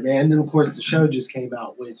fire, man. And then, of course, the show just came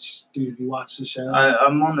out, which, dude, you watched the show?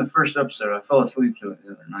 I'm on the first episode. I fell asleep to it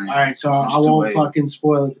the other night. All right, so I won't fucking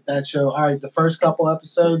spoil it, but that show, all right, the first couple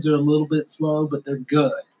episodes are a little bit slow, but they're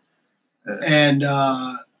good. And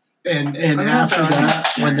after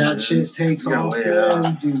that, when that shit takes off,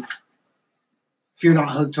 man, dude, if you're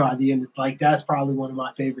not hooked by the end, like that's probably one of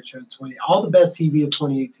my favorite shows. All the best TV of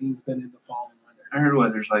 2018 has been in the fall and winter. I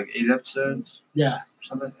heard there's like 8 episodes. Yeah,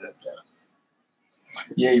 something like that.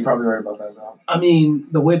 Yeah, you're probably right about that though. I mean,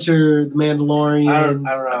 The Witcher, The Mandalorian. I don't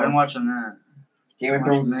know. I've been watching that. Game of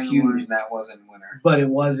Thrones was huge, and that wasn't winter. But it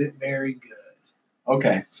wasn't very good.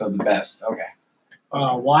 Okay, so the best. Okay.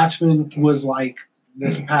 Watchmen was like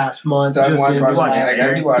this past month. So I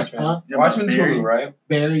gotta do Watchmen. Huh? Watchmen's Hulu, right?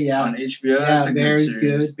 Barry, yeah. On HBO. Yeah, Barry's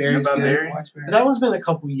good. Barry's good. Barry? That one's been a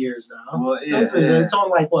couple years now. Well, yeah, It's on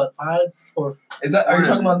like what, 5 or? Is that? Are you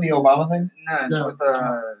talking about the Obama thing? No, it's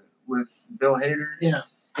with Bill Hader. Yeah.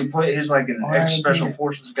 He's like an ex-special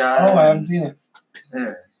forces guy. Oh, I haven't seen it.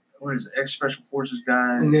 Yeah. What is it? Ex-special forces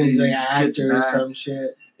guy. And then he's like an actor or some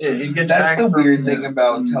shit. Yeah, he gets That's back the from, weird thing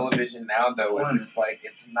about television now, though, is it's like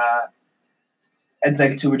it's not. And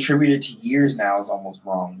like to attribute it to years now is almost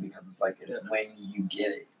wrong because it's like it's when you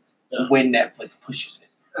get it, when Netflix pushes it,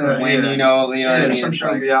 when you know what I mean. Some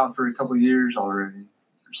show will be out for a couple of years already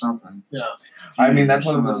or something. Yeah, I mean that's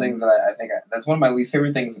one of the things that I think that's one of my least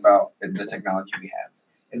favorite things about the technology we have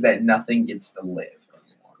is that nothing gets to live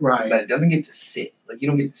anymore. Right, that it doesn't get to sit. Like you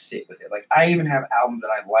don't get to sit with it. Like I even have albums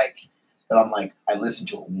that I like that I'm like I listen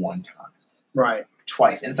to it one time, right,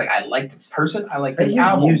 twice, and it's like I like this person, I like this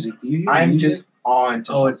album. Music. I'm just on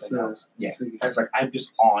to something it's else. Yeah, it's like I'm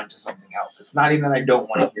just on to something else. It's not even that I don't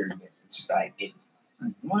want to hear it again. It's just that I didn't.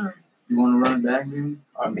 You want to run it back, dude?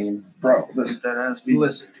 I mean, bro, listen,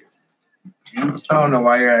 listen, dude. I don't know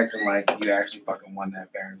why you're acting like you actually fucking won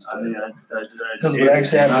that Baron's. Because what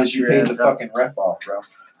actually happened is you paid the fucking ref off, bro.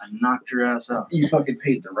 I knocked your ass out. You fucking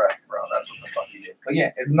paid the ref, bro. That's what the fuck you did. But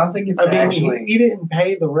yeah, if nothing gets actually. He didn't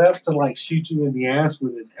pay the ref to like shoot you in the ass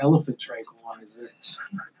with an elephant tranquilizer.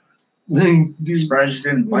 Surprised you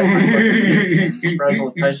didn't bite my fucking Surprised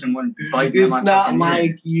old Tyson wouldn't bite my It's not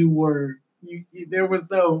like you were There was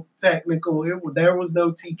no technical. There was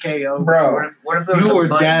no TKO, bro. What if there was you a were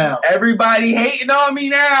button? down? Everybody hating on me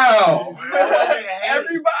now.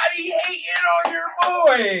 Everybody hating on your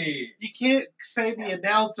boy. You can't say the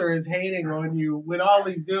announcer is hating on you when all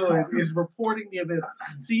he's doing is reporting the event.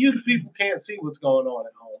 See, you the people can't see what's going on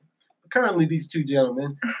at home. Currently, these two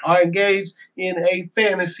gentlemen are engaged in a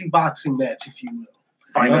fantasy boxing match, if you will.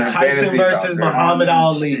 Tyson versus Muhammad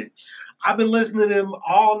Ali. I've been listening to them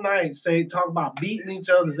all night talk about beating each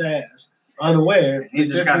other's ass, unaware that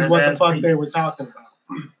this is what the fuck they were talking about.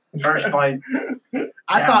 First fight.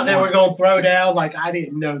 I thought they were going to throw down. Like, I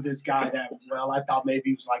didn't know this guy that well. I thought maybe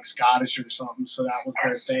he was like Scottish or something, so that was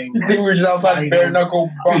their thing. You think we were just outside bare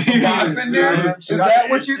knuckle boxing, dude? Is that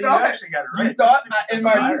what you thought? You thought in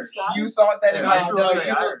my you thought that in my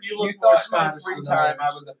you thought in my free time I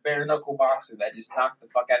was a bare knuckle boxer that just knocked the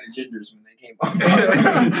fuck out of gingers when they came up.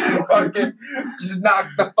 Fucking just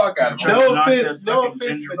knocked the fuck out of them. No offense, but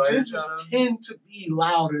gingers tend to be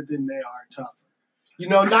louder than they are tougher. You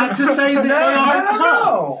know, not to say that they aren't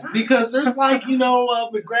tough, because there's like,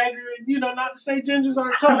 McGregor, not to say gingers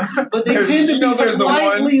aren't tough, but they tend to be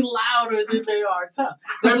slightly louder than they are tough.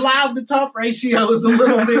 Their loud to tough ratio is a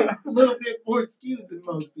little bit more skewed than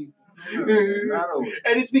most people.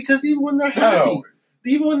 And it's because even when they're happy,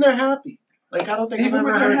 like I don't think I've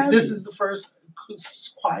ever heard, this is the first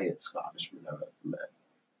quiet Scottishman I've ever met.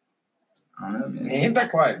 He ain't that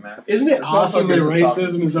quiet, man. Isn't it awesome that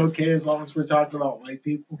racism is okay as long as we're talking about white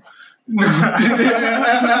people? I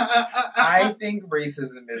think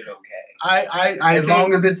racism is okay. As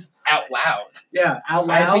long as it's out loud. Yeah, out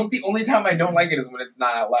loud. I think the only time I don't like it is when it's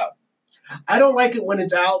not out loud. I don't like it when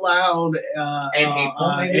it's out loud and hateful.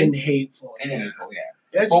 And hateful, yeah.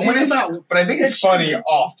 But I think it's funny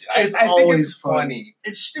often. I think it's funny.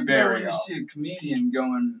 It's stupid when you see a comedian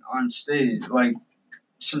going on stage, like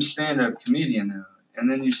some stand-up comedian though,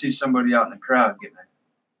 and then you see somebody out in the crowd getting it,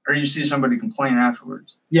 or you see somebody complain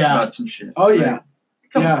afterwards about some shit. Oh yeah,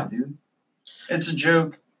 come on, dude. It's a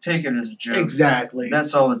joke. Take it as a joke. Exactly.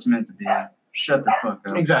 That's all it's meant to be. Shut the fuck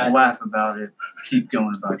up. Exactly. Laugh about it. Keep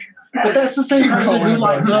going about your. But that's the same person who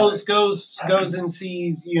like goes and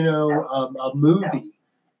sees a movie,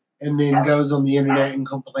 and then goes on the internet and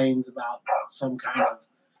complains about some kind of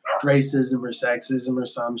racism or sexism or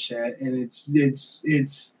some shit, and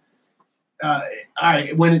it's all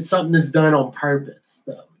right when it's something that's done on purpose,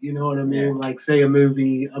 though. You know what I mean? Like say a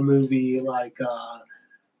movie like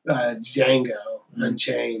Django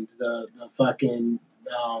Unchained, the fucking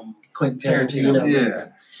Quentin Tarantino. Yeah.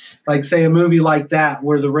 Like say a movie like that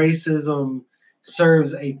where the racism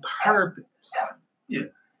serves a purpose. Yeah.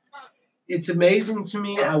 It's amazing to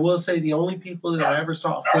me. I will say the only people that I ever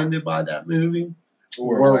saw offended by that movie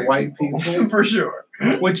were white people. For sure.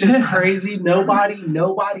 Which is crazy. Nobody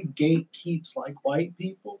gatekeeps like white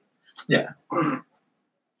people. Yeah.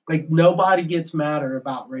 Like nobody gets madder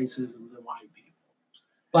about racism than white people.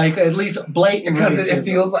 Like at least blatant because racism. It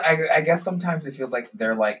feels like I guess sometimes it feels like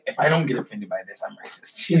they're like, if I don't get offended by this, I'm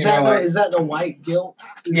racist. Is that the white guilt?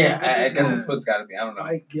 I guess that's what it's got to be. I don't know.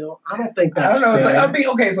 White guilt. I don't think that's. I don't know. Fair. It's like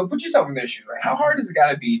okay. So put yourself in their shoes, right? How hard is it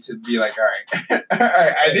got to be to be like, all right, all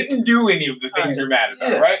right, I didn't do any of the things you're mad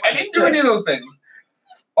about, right? I didn't do any of those things.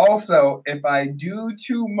 Also, if I do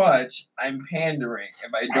too much, I'm pandering.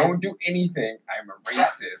 If I don't do anything, I'm a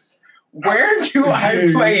racist. Where do I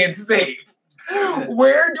play it safe?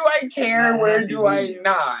 Where do I care? Where do I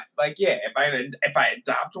not? Like, yeah, if I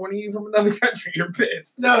adopt one of you from another country, you're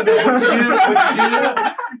pissed. No.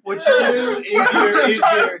 What you do is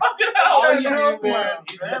all you do, man,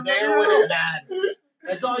 is you're there when it matters.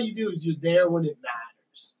 That's all you do is you're there when it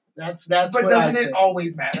matters. That's. But doesn't it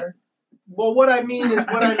always matter? Well, what I mean is.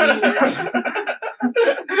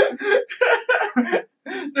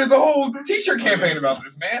 There's a whole t-shirt campaign about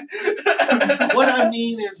this, man. What I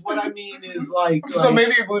mean is like. So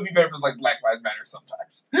maybe it would be better if it was like Black Lives Matter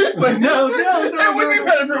sometimes. But no. It would be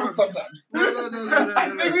better if it was sometimes. No. I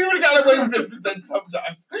think we would have got away with it if it said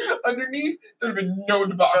sometimes. Underneath, there'd have been no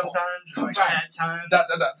debacle. Sometimes. Sometimes.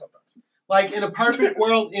 Like in a perfect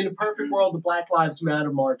world, the Black Lives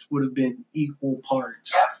Matter march would have been equal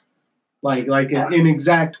parts. Like an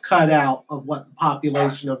exact cutout of what the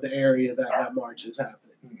population of the area that march is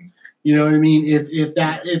happening. You know what I mean? If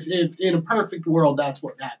in a perfect world, that's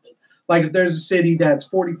what happened. Like if there's a city that's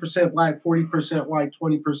 40% black, 40% white,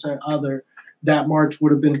 20% other, that march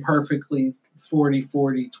would have been perfectly 40,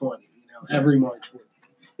 40, 20. Every march would.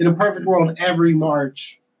 In a perfect world, every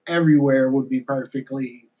march everywhere would be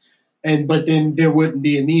perfectly, but then there wouldn't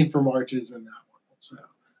be a need for marches in that world. So.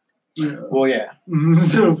 Well, yeah.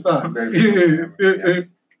 So fuck.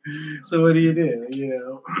 So what do you do?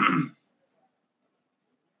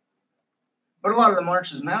 But a lot of the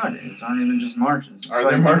marches nowadays aren't even just marches. It's Are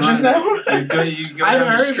there marches now? You go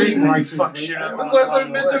down the street and you fuck shit up. When's the last time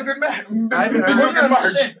you've been to a good match? I'm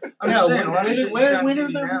just saying, a lot of shit when you see are on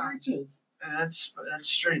TV there now, marches? and that's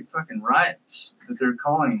straight fucking riots that they're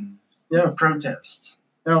calling protests.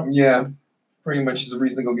 Yeah, pretty much is the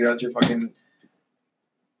reason to go get out your fucking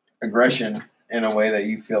aggression in a way that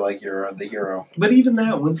you feel like you're the hero. But even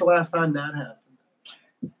that, when's the last time that happened?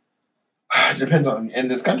 It depends on in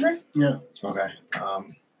this country. Yeah. Okay.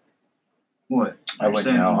 What? I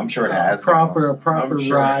wouldn't know. I'm sure it has. A proper riot.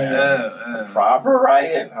 A proper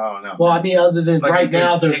riot? I don't know. Well, I mean, other than like right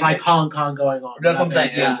now, there's picket. like Hong Kong going on. That's what I'm saying.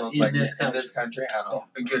 Yeah, So it's like in this country, I don't know.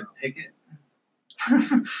 A good picket.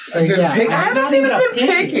 A good picket? I haven't seen a good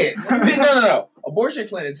picket. picket. No. Abortion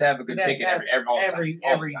clinics have a good picket every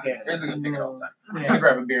day. There's a good picket all the time. Yeah.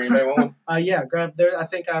 Grab a beer. Anybody want one? Yeah, grab there. I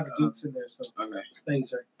think I have Dukes in there, so okay.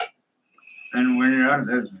 Things are. And when you're out of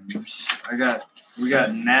those, we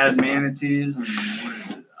got NAD manatees and what is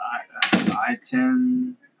it?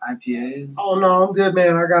 I-10 IPAs. Oh no, I'm good,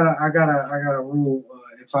 man. I got a rule.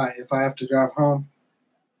 If I have to drive home,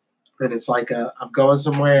 then it's like I'm going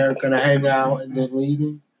somewhere, gonna hang out, and then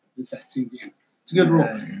leaving. It's that 2 beer. It's a good rule.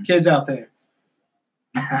 Kids out there,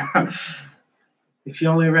 if you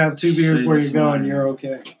only ever have 2 beers Save where us you're some going, money. you're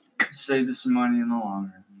okay. Save us some money in the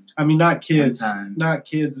long run. I mean, not kids, Sometimes. not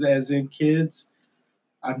kids as in kids.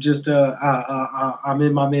 I'm just I'm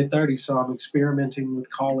in my mid-30s, so I'm experimenting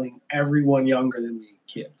with calling everyone younger than me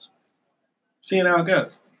kids. Seeing how it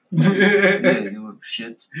goes. Yeah, you little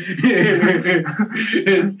shits.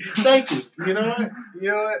 Thank you. You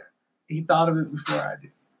know what? He thought of it before I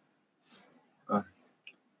did.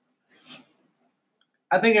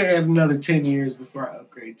 I think I got another 10 years before I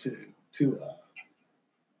upgrade to you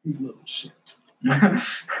little shit.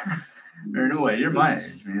 No way, you're my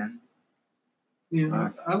age, man. You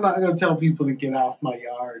know, I'm not gonna tell people to get off my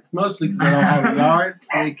yard. Mostly because I don't have a yard.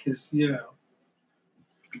 Because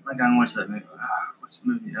Like on what's that movie? What's the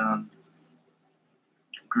movie?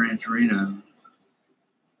 Gran Torino.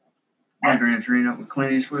 Yeah, Gran Torino with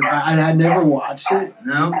Clint Eastwood. I never watched it.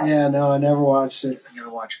 No. Yeah, no, I never watched it. I gotta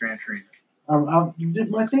watch Gran Torino.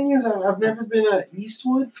 My thing is, I've never been an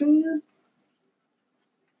Eastwood fan.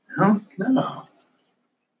 No. No.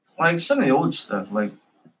 Like some of the old stuff, like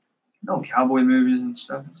cowboy movies and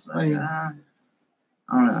stuff. It's like, yeah.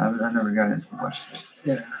 I don't know. I never got into much stuff.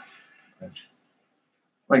 Yeah.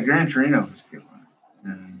 Like Gran Torino was a good one,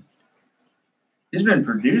 and he's been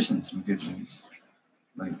producing some good movies,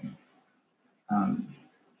 like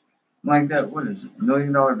that. What is it? $1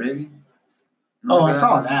 Million Baby? Oh, I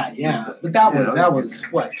saw that. Yeah, but that was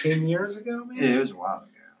what 10 years ago, man. Yeah, it was a while ago.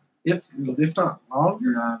 If not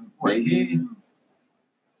longer. I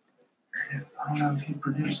don't know if he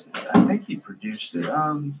produced it. I think he produced it.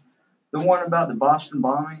 The one about the Boston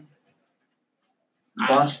bombing.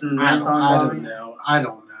 Boston Marathon bombing. I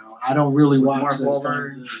don't know. I don't really watch Mark those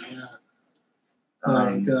Wahlberg. kinds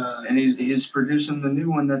of, yeah. And he's producing the new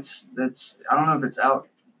one that's I don't know if it's out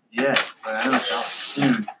yet, but I know it's out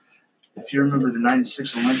soon. If you remember the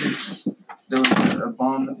 '96 Olympics, there was a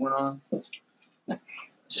bomb that went off.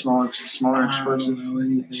 Smaller explosive. I don't know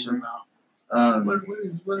anything about.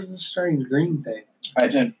 What is the strange green thing?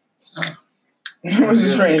 I-10. What's the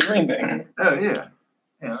strange green thing? Oh yeah.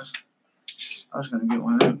 I was gonna get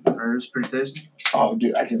one of them. It was pretty tasty. Oh,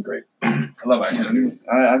 dude, I-10's great. I love I-10.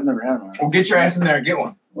 I've never had one. Well, get your ass in there and get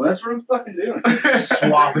one. Well, that's what I'm fucking doing.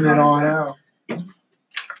 Swapping it on out.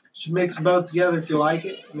 Should mix them both together if you like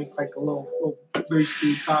it. Make like a little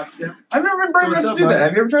brewski cocktail. I've never been brave enough to do that.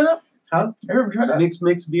 Have you ever tried that? Huh? Have you ever tried that?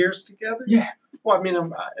 Mix beers together? Yeah. Well, I mean,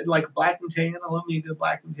 I'm like black and tan. I love me a good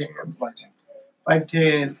black and tan. What's black tan? Black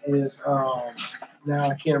tan is now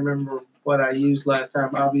I can't remember what I used last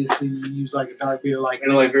time. Obviously, you use like a dark beer, like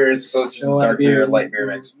light beer is so it's just a dark beer, light beer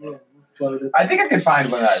mix. Yeah, floated. I think I could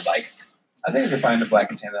find one that I'd like. I think I could find a black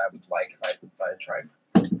and tan that I would like if I tried.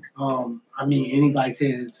 I mean, any black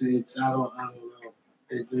tan, it's I don't know.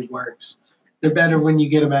 It works. They're better when you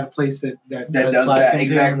get them at a place that does black that and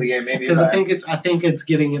exactly. Yeah, maybe because I think it's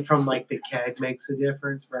getting it from like the keg makes a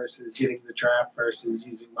difference versus getting the draft versus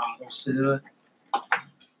using bottles to do it.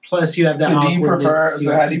 Plus, you have that. So do you prefer? awkwardness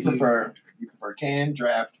So how do you prefer? You prefer can,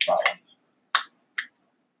 draft, bottle?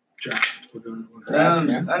 Draft. I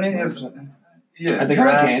mean, I think I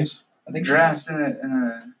like cans. I think drafts in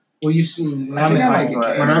a. Well, you see, when I I'm think I at like home,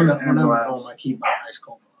 a can. when I'm at home, I keep my ice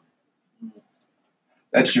cold.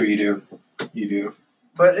 That's true. You do. You do.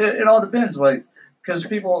 But it all depends, like, because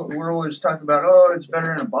we're always talking about, oh, it's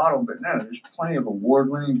better in a bottle, but no, there's plenty of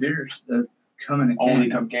award-winning beers that come in a can. Only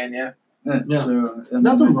come can, yeah. Yeah. So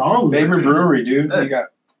Nothing wrong with Favorite it. brewery, dude. You got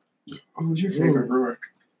Who's your favorite brewer?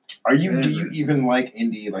 Do you even like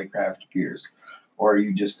indie like craft beers, or are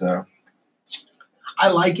you just I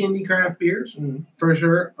like indie craft beers for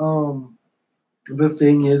sure. The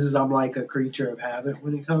thing is I'm like a creature of habit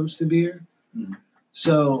when it comes to beer.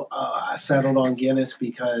 So I settled on Guinness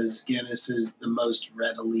because Guinness is the most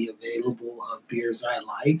readily available of beers I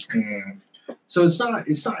like. So it's not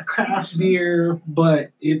craft beer, but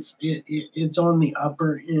it's on the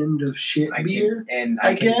upper end of shit beer.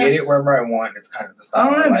 I can get it wherever I want. It's kind of the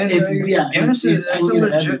style. I like. Guinness is a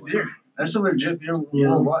legit beer. That's a legit beer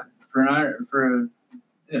worldwide for an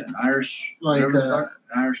Irish an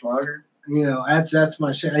Irish lager. You know, that's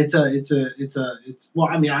my shit. It's well,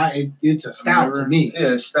 I mean, it's a stout to me.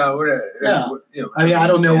 Yeah, stout. Whatever. Yeah. I mean, I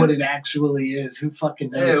don't know what it actually is. Who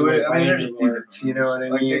fucking knows? There's a few works, you know what I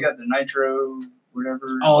mean? Like they got the nitro,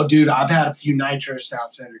 whatever. Oh, dude, I've had a few nitro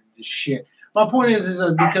stouts that are the shit. My point is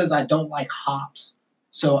because I don't like hops,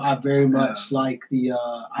 so I very much like the.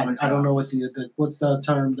 I don't know what what's the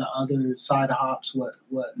term? The other side of hops. What?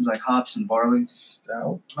 Like hops and barley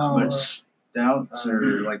stout. Stouts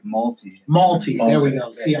or like malty. Malty. There we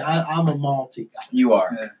go. See, I'm a malty guy. You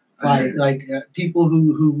are. Like people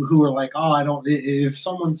who are like, oh, I don't. If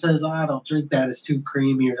someone says, oh, I don't drink that, it's too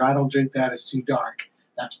creamy, or I don't drink that, it's too dark.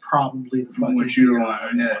 That's probably the fucking what you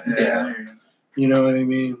want. Yeah. You know what I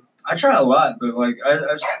mean? I try a lot, but like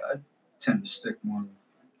I tend to stick more with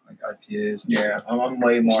like IPAs. Yeah, I'm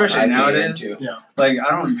way more. Especially IPA nowadays. Too. Yeah. Like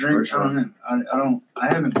I don't drink. Sure. I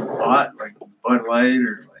haven't bought like Bud Light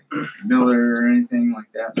or like Miller or anything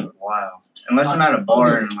like that in a while. Unless I'm at a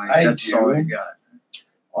bar and like that's all I got.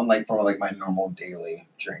 On like for like my normal daily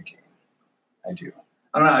drinking, I do.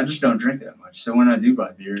 I don't know. I just don't drink that much. So when I do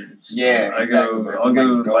buy beer, it's I'll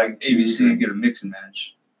go like ABC and get a mix and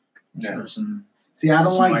match. Yeah. See, I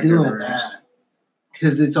don't like doing that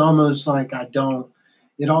because it's almost like I don't.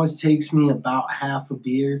 It always takes me about half a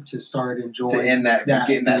beer to start enjoying getting that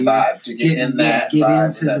vibe, to get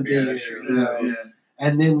into the beer. You know?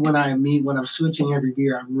 And then when I'm switching every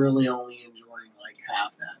beer, I'm really only enjoying like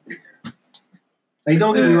half that beer. Like,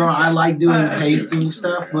 don't get me wrong, I like doing tasting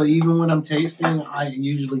stuff, but even when I'm tasting, I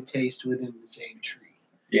usually taste within the same tree.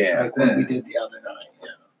 Yeah, like what we did the other night.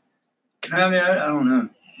 Yeah. I mean, I don't know.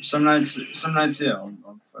 Some nights, yeah,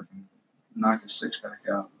 I'll fucking knock a 6-pack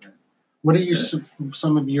out. But, what are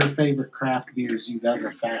some of your favorite craft beers you've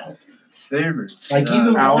ever found? Favorites, like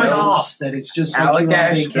even one-offs that it's just like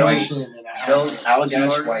Allagash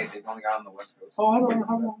White. They've only got on the West Coast. Oh, hold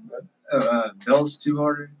on. Bell's Two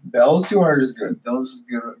Hearted. Bell's Two Hearted is good. Bell's is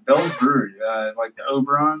good. Bell's Brewery, like the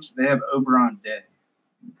Oberons, they have Oberon Day.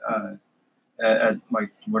 At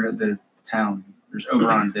like what at the town, there's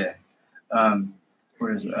Oberon Day.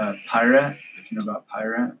 What is it? Pirate? If you know about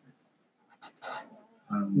Pirate.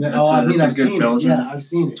 I've seen Belgian. It. Yeah, I've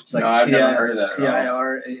seen it. It's like I've never heard of that.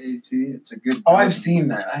 Piraat. It's a good. Oh, I've seen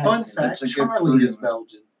that. Fun fact: Charlie is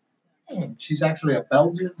Belgian. She's actually a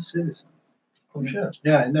Belgian citizen. Oh shit!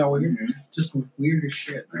 Yeah, no, weird. Just weird as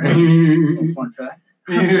shit. Right? Fun fact.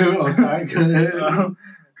 Oh, sorry.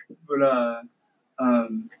 But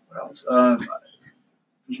what else?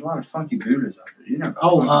 There's a lot of Funky Buddhas out there. You know.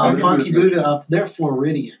 Funky Buddha. They're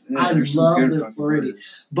Floridian. Yeah, I love the Floridian.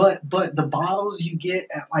 Buddhas. But the bottles you get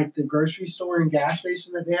at like the grocery store and gas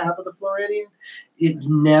station that they have of the Floridian, it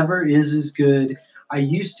never is as good. I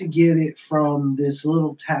used to get it from this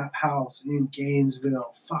little tap house in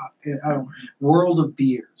Gainesville. World of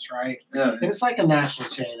Beers, right? Yeah. And it's like a national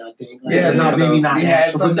chain, I think. Like, yeah, not maybe not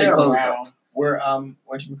national, but they go around. Where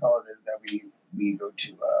whatchamacallit is that we go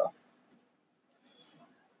to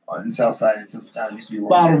on the south side until the town used to be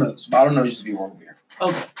Bottlenose. Bottlenose used to be World Beer.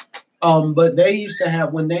 Okay. But they used to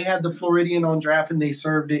have, when they had the Floridian on draft and they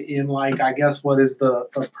served it in like, I guess what is the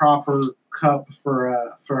proper cup for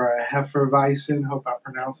a Hefeweizen. Hope I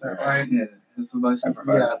pronounced that right. Yeah, Hefeweizen.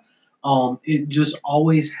 Yeah. It just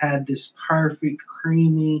always had this perfect,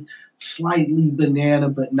 creamy, slightly banana,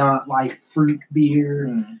 but not like fruit beer.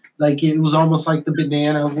 Mm. Like it was almost like the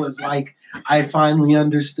banana was like, I finally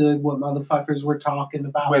understood what motherfuckers were talking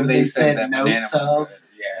about when they said that notes of.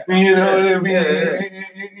 Yeah. You know what I mean? They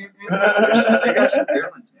got some good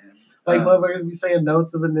ones, man. Like motherfuckers be saying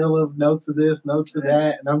notes of vanilla, notes of this, notes of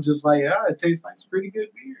that, and I'm just like, it tastes like it's pretty good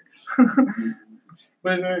beer.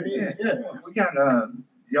 But we got have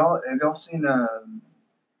y'all seen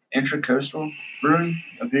Intracoastal Brewing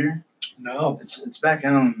up here? No, it's back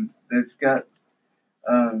home. They've got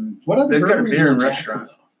what other they've got a beer and restaurant.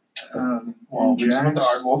 Well, we just went to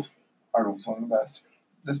Ardwolf. Ardwolf's one of the best.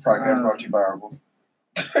 This podcast is brought to you by Ardwolf.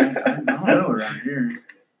 I don't know around here.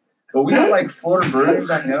 But we got like Florida Brewing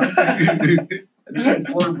back home. Have you seen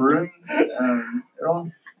Florida Brewing at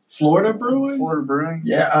all? Florida Brewing. Florida Brewing.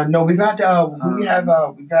 Yeah. No, we got who we have.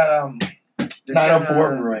 We got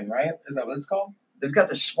 904 Brewing, right? Is that what it's called? They've got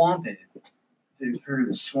the Swamp Ale. You've heard of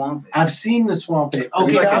the Swamp Ale? I've seen the Swamp Ale.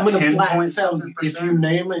 Okay, like I'm a gonna 10 flat point tell you. something If percent. you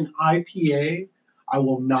name an IPA, I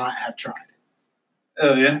will not have tried it.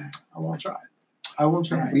 Oh yeah. I won't try it. I won't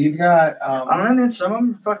try it. We've got. I don't know, man. Some of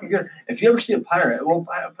them are fucking good. If you ever see a Pirate, well,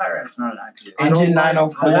 Pirate's not an IPA. Engine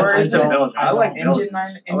 904. It's in Belgium. I like Engine Belgium. 9, I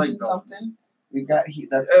like Engine Belgium. something. We've got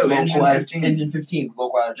that's Oh, local Engine out of 15. Engine 15,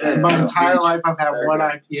 local out of Yeah. My Jacksonville. entire life, I've had Very one good.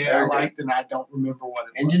 IPA I Very liked, and I don't remember what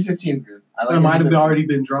it was. Engine 15 is good. I I like might Engine have 15. already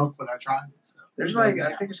been drunk when I tried it. So. There's like,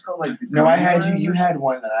 I think it's called like. No, I had you. You had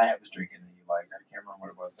one that I was drinking that you liked. I can't remember what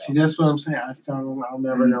it was. See, that's what I'm saying. I'll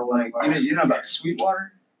never know what it was. You know about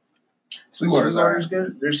Sweetwater? Sweetwater's Sweetwater's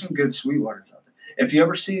good. There's some good Sweetwaters out there. If you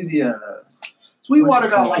ever see the. Sweetwater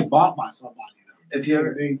got like bought by somebody though. If you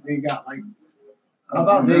ever. They got like. I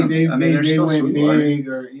thought they went big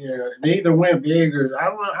or they either went big or I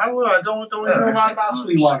don't know. I don't even know a lot about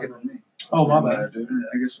Sweetwater. Oh, my bad, dude.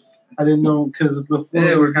 I guess. I didn't know because before.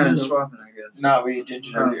 Yeah, we're kind of swapping, I guess. No, we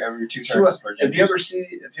ginger every 2 seconds for ginger. If you ever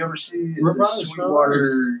see We're the brothers,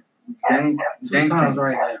 Sweetwater gang times tank.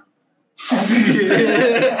 right now.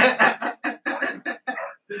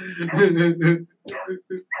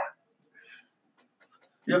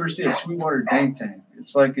 You ever see a Sweetwater dank tank?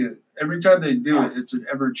 It's like every time they do it, it's an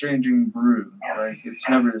ever-changing brew. Like it's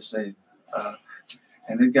never the same.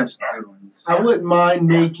 And they've got some good ones. I wouldn't mind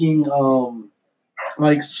making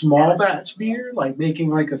like small batch beer, like making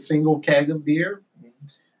like a single keg of beer,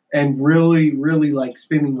 and really like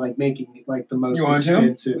spending like making it like the most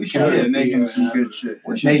expensive keg of making beer some ever. good shit.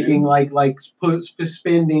 Making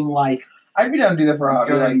spending like. I'd be down to do that for a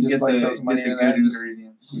hobby, like just like get those money the in good that.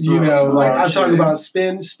 ingredients. You know, like I'm shit. talking about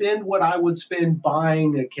spend what I would spend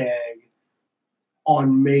buying a keg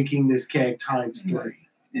on making this keg times 3.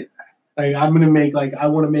 Yeah. Like I want to make like a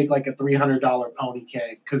 $300 pony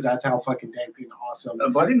keg because that's how fucking dang awesome. A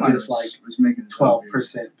buddy of mine was making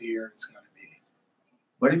 12% beer is gonna be.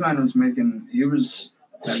 Buddy of mine was making. He was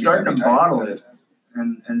starting to bottle it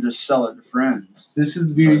and just sell it to friends. This is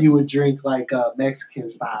the beer you would drink like Mexican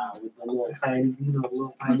style with the little tiny,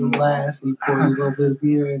 little tiny glass, and you pour a little bit of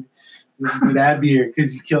beer, and this would be that beer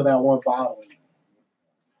because you kill that one bottle.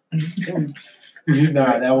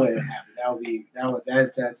 Nah, that wouldn't happen.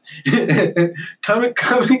 That's coming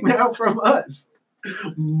now from us.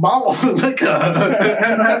 Malt liquor.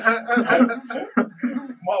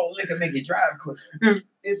 Malt liquor make you drive quicker.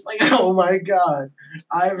 It's like, oh my god,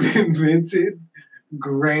 I've invented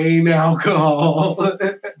grain alcohol.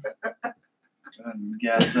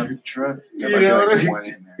 Gas up the truck. You know what I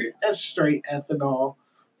mean? That's straight ethanol.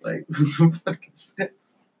 Like, what the fuck is that?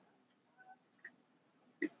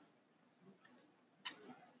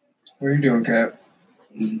 What are you doing, Cap?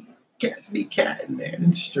 Cats be catting,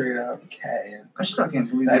 man. Straight up cat. I still can't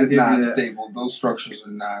believe That they is gave not you that. stable. Those structures are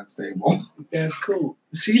not stable. That's cool.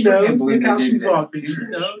 She Still can't knows. believe Look how they gave she's you that walking. She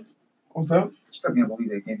computer. knows. What's up? Still can't believe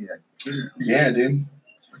they gave you that. Yeah, dude.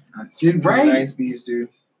 Dude, Pretty right? nice beast, dude.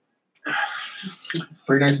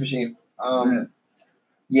 Pretty nice machine.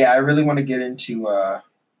 Yeah, I really want to get into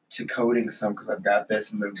to coding some because I've got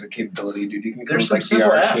this and the capability, dude. You can code There's like some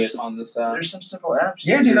VR simple shit apps. on this. There's some simple apps.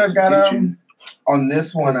 Yeah, dude. I've got teaching. on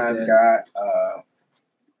this one. What's I've that? got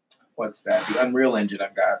what's that? The Unreal Engine.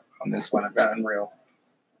 I've got on this one. I've got Unreal.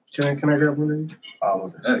 Can I grab one of these? All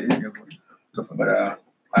of it. Yeah, go for it. Go for it. But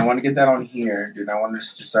I want to get that on here, dude. I want to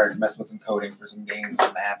just start messing with some coding for some games,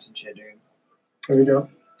 some apps and shit, dude. Here we go.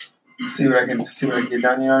 See what I can get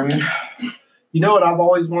done. You know what I mean? You know what I've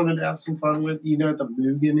always wanted to have some fun with? You know the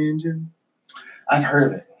Mugen engine? I've heard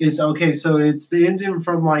of it. It's okay, so it's the engine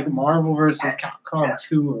from like Marvel versus Capcom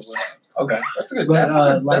 2 or whatever. Okay, that's good. But,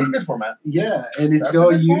 That's a good format. Yeah, and it's That's go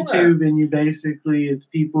a on good YouTube format. and you basically, it's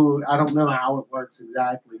people, I don't know how it works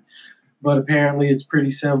exactly, but apparently it's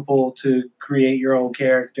pretty simple to create your own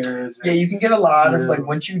characters. Yeah, you can get a lot of Yeah. like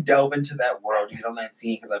once you delve into that world, you get on that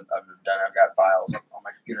scene because I've got files on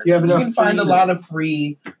my computer. You have you enough can find a freedom. lot of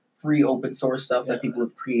free open source stuff that people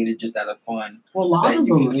have created just out of fun. Well, a lot that of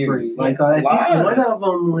you them can are free. use. Like Yeah, I a lot think of one it. of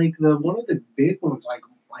them, like one of the big ones, like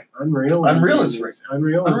Unreal. Unreal Engine is free.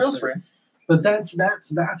 Unreal's free. But that's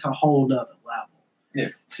a whole nother level. Yeah.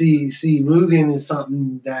 See, Mugen is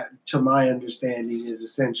something that, to my understanding, is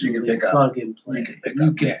essentially You can pick up. plug and play. You can pick You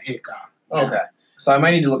up, can yeah. pick up. Yeah. Okay, so I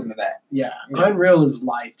might need to look into that. Yeah. Yeah. Unreal is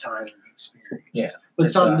lifetime experience. Yeah. But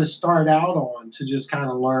It's, something to start out on to just kind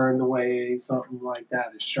of learn the way something like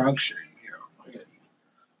that is structured. You know.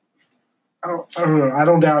 I don't know. I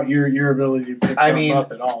don't doubt your ability to pick something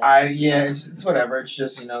up at all. It's whatever. It's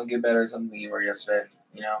just get better at something you were yesterday.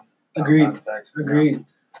 Agreed. Compound effect, you know? Agreed.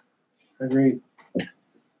 Agreed.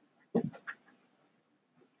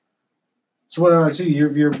 So what about you?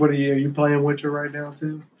 Are you playing Witcher right now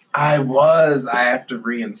too? I have to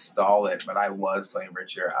reinstall it, but I was playing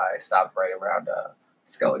Witcher. I stopped right around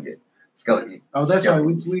Skellige. Oh, that's right.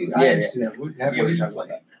 We talked about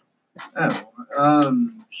that.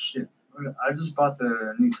 Oh, shit. I just bought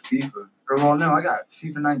the new FIFA. Well, no, I got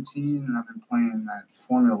FIFA 19, and I've been playing that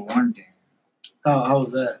Formula 1 game. How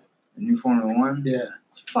was that? The new Formula 1? Yeah.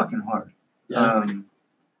 It's fucking hard. Yeah.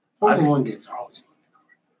 Formula 1 games are always fun.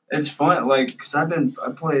 It's fun, like, because I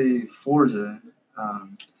play Forza.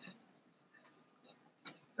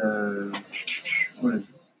 What is it?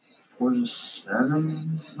 Forza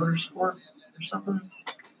 7 Motorsport or something?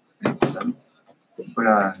 7. But,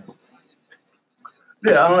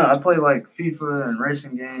 yeah, I don't know. I play, like, FIFA and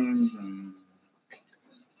racing games, and,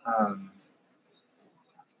 I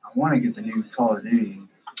want to get the new Call of Duty.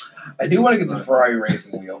 I do want to get the Ferrari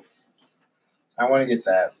racing wheel. I want to get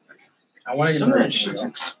that. I want to get the racing wheel.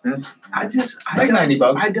 Expensive. Like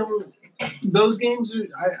 $90. I don't. Those games are.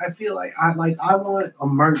 I feel like I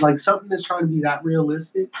want like something that's trying to be that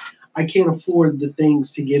realistic. I can't afford the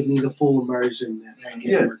things to give me the full immersion that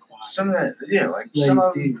game requires. Some of that, some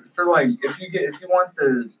of them, for like if you want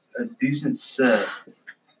a decent set,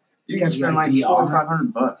 you can spend like $400 or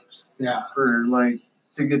 $500. Yeah. For like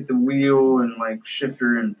to get the wheel and like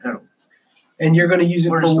shifter and pedals. And you're going to use it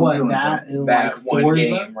for what? That like one Forza?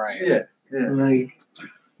 game, right? Yeah. Like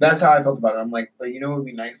that's how I felt about it. I'm like, but it would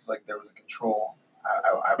be nice if like there was a control.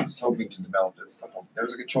 I was hoping to develop this. There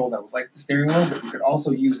was a control that was like the steering wheel, but you could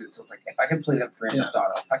also use it. So it's like if I could play that Grand Theft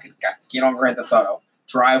Auto, if I could get on Grand Theft Auto,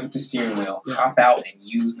 drive with the steering wheel, hop out and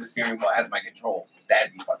use the steering wheel as my control,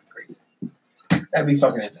 that'd be fucking crazy. That'd be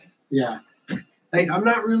fucking insane. Yeah. Like I'm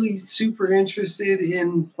not really super interested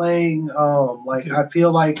in playing. I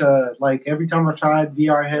feel like every time I tried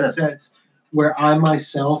VR headsets where I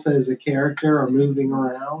myself as a character are moving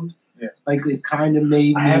around, like it kind of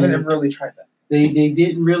made me. I haven't ever really tried that. They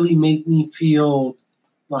didn't really make me feel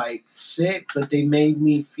like sick, but they made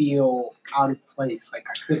me feel out of place. Like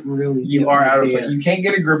I couldn't really. You are out of place. You can't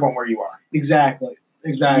get a grip on where you are. Exactly.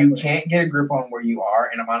 You can't get a grip on where you are,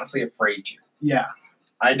 and I'm honestly afraid to. Yeah.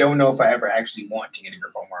 I don't know if I ever actually want to get a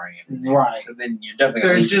grip on where I am. Right. Because then you're definitely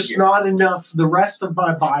there's just not enough. The rest of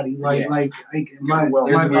my body, my body,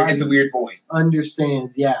 it's a weird void.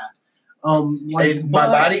 Understands, yeah. My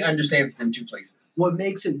body understands in two places. What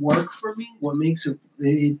makes it work for me?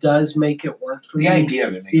 It does make it work for me. The idea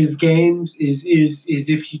of it is games is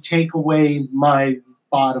if you take away my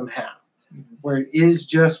bottom half, where it is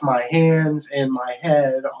just my hands and my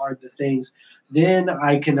head are the things. Then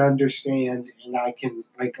I can understand and I can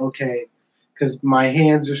okay, because my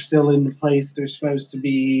hands are still in the place they're supposed to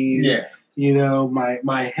be. Yeah.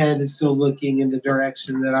 My head is still looking in the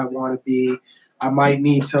direction that I want to be. I might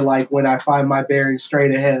need to when I find my bearing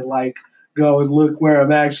straight ahead, go and look where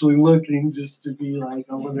I'm actually looking just to be I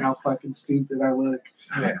wonder how fucking stupid I look.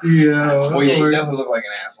 Yeah. Well, yeah, he doesn't look like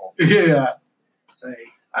an asshole. Yeah.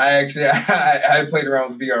 I played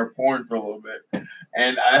around with VR porn for a little bit,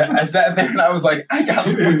 and I sat there and I was like, I got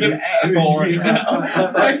to look an asshole right now.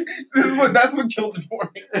 That's what killed it for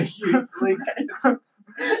me.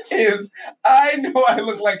 I know I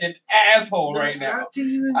look like an asshole right now.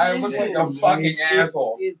 I look like a fucking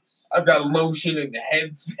asshole. I've got lotion and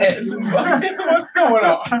headset. What's going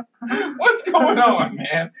on? What's going on,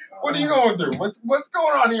 man? What are you going through? What's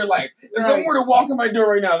going on in your life? If someone were to walk in my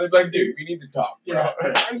door right now, they'd be like, dude, we need to talk. Yeah.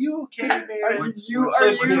 Are you okay, man? Are you?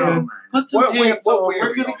 Put some pants on.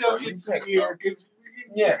 We're going to go get some beer.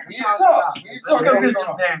 Yeah, we need to talk. Let's go get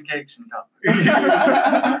some pancakes and talk.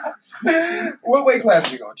 What weight class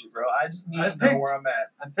are you going to, bro? I just need to know where I'm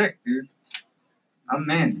at. I picked, dude. I'm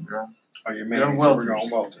Mandy, bro. Oh, you're Mandy, so we're going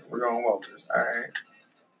welter. We're going welters. All right.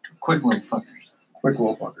 Quick little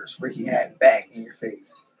fuckers. Ricky Hatton, bang, in your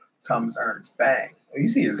face. Thomas Ernst, bang. You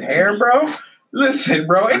see his hair, bro? Listen,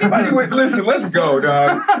 bro. Listen, let's go,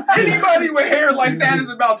 dog. Anybody with hair like that is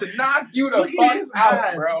about to knock you the fuck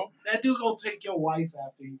out, bro. That dude gonna take your wife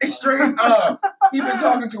after you. Straight up. He been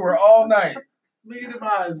talking to her all night. Look at them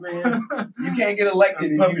eyes, man. You can't get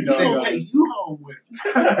elected if you He's gonna take you home with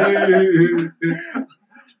him.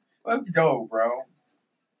 Let's go, bro.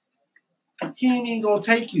 He ain't even gonna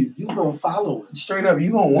take you. You gonna follow him. Straight up,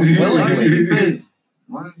 you gonna willingly. As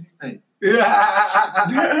long as you pay.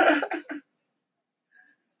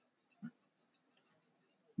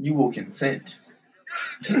 You will consent.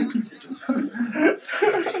 Look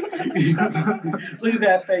at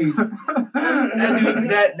that face.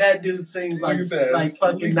 That dude sings like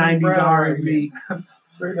fucking 90s R&B.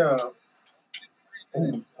 Straight up.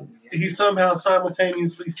 He somehow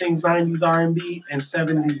simultaneously sings 90s R&B and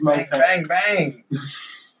 70s Motown. Bang, bang.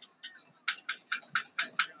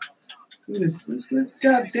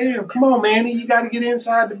 God damn. Come on, Manny. You got to get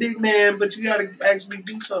inside the big man, but you got to actually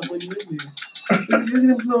do something when you're in there. Look at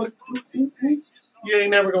him going. You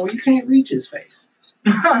ain't never going. You can't reach his face.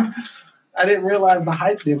 I didn't realize the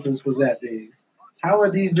height difference was that big. How are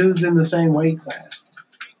these dudes in the same weight class?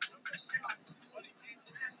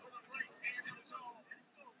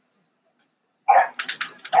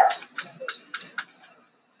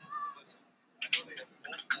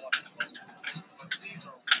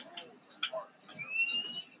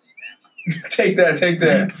 Take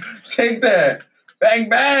that. Bang,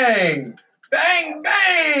 bang. Bang,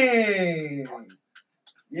 bang.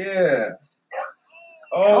 Yeah.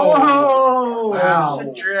 Oh, wow.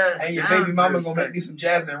 Hey, your baby mama gonna make me some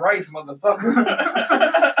Jasmine Rice,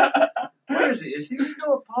 motherfucker. Where is he? Is he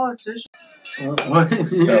still a politician? So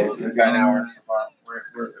we've got an hour so far.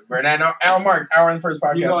 We're at an hour mark. Hour in the first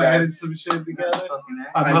podcast. You gonna guys. edit some shit together?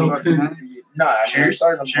 We're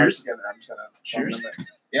starting to Cheers together. I'm just gonna. Cheers.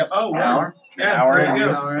 Yep. Oh, An hour. An hour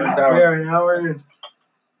in. First hour. We're an hour in.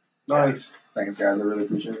 Nice. Thanks, guys. I really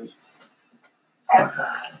appreciate this.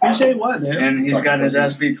 Appreciate what, man? And he's got his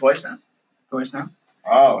SP twice now.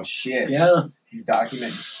 Oh shit. Yeah. He's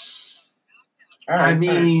documenting. All right. I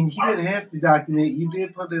mean, he didn't have to document. You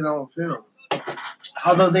did put it on film.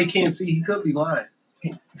 Although they can't see, he could be lying.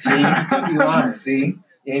 See, He could be lying. See,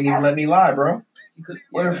 you ain't even let me lie, bro.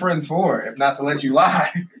 What are friends for if not to let you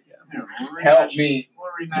lie? Help me.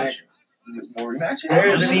 More rematch. There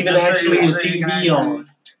isn't even actually a Just so you TV guys on.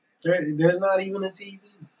 There's not even a TV.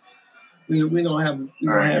 We don't have. We All don't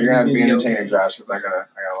right, have you're gonna be video. entertaining, Josh, because I gotta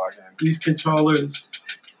log in. These controllers,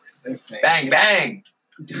 they're fake. Bang bang.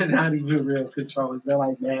 They're not even real controllers. They're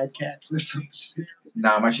like Mad Cats or some shit.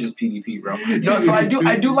 Nah, my shit is PvP, bro. No, so I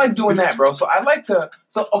do like doing that, bro. So I like to.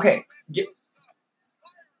 So okay,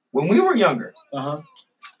 when we were younger,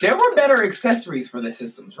 there were better accessories for the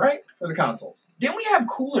systems, right? For the consoles. Didn't we have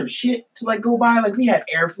cooler shit to like go buy? Like we had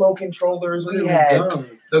airflow controllers, we had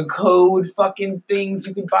the code fucking things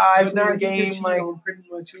you could buy for the game. Like pretty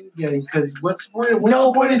much because what's the point?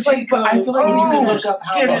 But it's like, but I feel like you can look up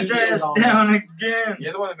how Get to his do ass shit down online. again.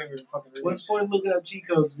 You're the one that made me fucking. What's the point of looking up cheat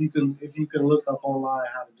codes if you can look up online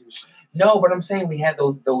how to do shit? No, but I'm saying we had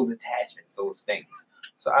those attachments, those things.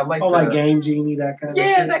 So I like like Game Genie, that kind of shit.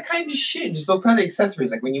 Yeah, that kind of shit. Just those kind of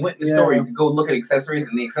accessories. Like when you went to the store, you could go look at accessories,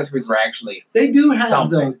 and the accessories were actually they do have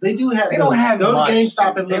something. those. They do have. They those. don't have Go much, to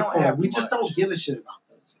GameStop and they look don't for them. have We just much. don't give a shit about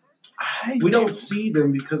those. We don't see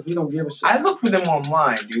them because we don't give a shit. I look for them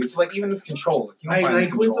online, dude. So like even this controls. Like, you don't find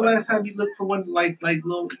this when's the control last time you looked for one like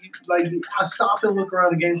little like I stop and look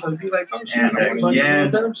around the game so and be like, oh shit, And there's a bunch of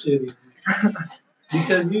again. little dumb shit in here.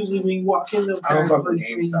 Because usually when you walk in the I don't fuck with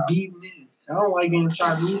place, GameStop. I don't like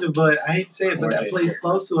GameStop either, but I hate to say it, but that place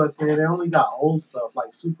close to us, man, they only got old stuff,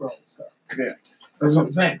 like super old stuff. Yeah, that's what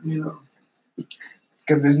I'm saying. You know,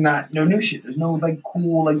 because there's not no new shit. There's no like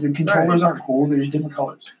cool like the controllers aren't cool. They're just different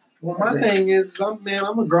colors. Well, my thing is, I'm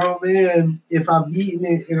a grown man. If I've beaten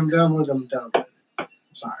it and I'm done with it, I'm done with it. I'm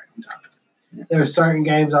sorry, I'm done. Yeah. There are certain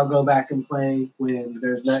games I'll go back and play when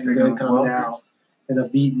there's nothing good coming out, and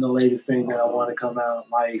I've beaten the latest thing that I want to come out.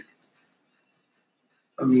 Like,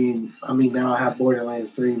 I mean, now I have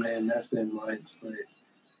Borderlands 3, man. That's been months, but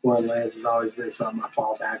Borderlands has always been something I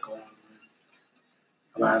fall back on.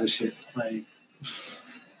 I'm out of shit. Like,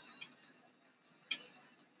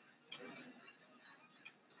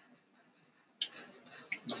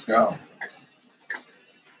 let's go.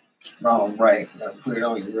 All right, gotta put it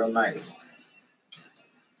on you real nice.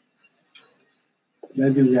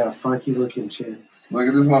 That dude got a funky looking chin. Look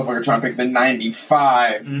at this motherfucker trying to pick the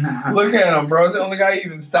 95. Look at him, bro. It's the only guy he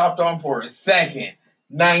even stopped on for a second.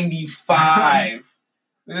 95.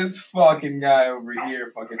 This fucking guy over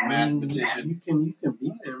here, fucking mathematician. You can beat him,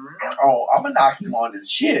 man. Oh, I'm gonna knock him on his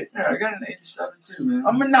shit. Yeah, I got an 87 too, man.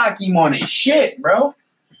 I'm gonna knock him on his shit, bro.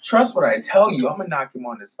 Trust what I tell you. I'm gonna knock him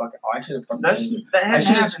on his fucking. Oh, I should have fucking.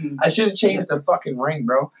 I should have changed the fucking ring,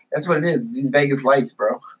 bro. That's what it is. It's these Vegas lights,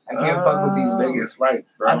 bro. I can't fuck with these Vegas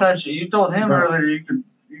lights, bro. I thought you told him earlier you could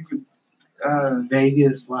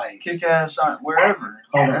Vegas lights. Kick ass on wherever.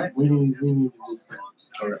 Hold right? on. We need to discuss.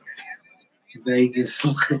 Okay. Vegas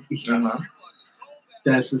lights.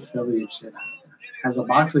 That's the silliest shit. Has a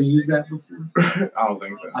boxer used that before? I don't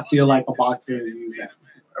think so. I feel like a boxer has used that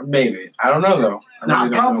before. Maybe. I don't know though.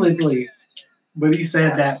 Not publicly, but he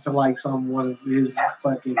said that to like one of his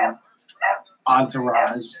fucking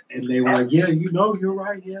entourage, and they were like, "Yeah, you know, you're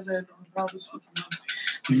right. Yeah, man.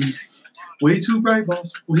 Way too bright,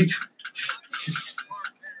 boss. Way too."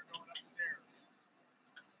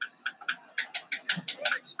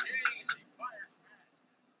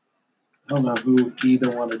 don't know who either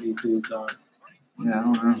one of these dudes are. Yeah, I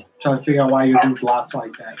don't know. Trying to figure out why your dude blocks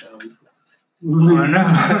like that, though. I know.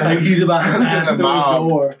 Like he's about to pass through the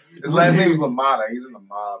door. His last name is Lamada. He's in the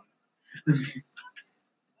mob.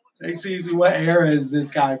 Excuse me, what era is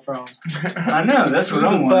this guy from? I know, that's what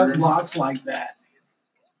I'm Who the wondering. fuck blocks like that?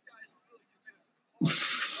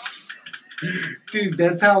 Dude,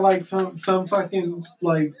 that's how like some fucking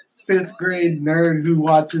like 5th grade nerd who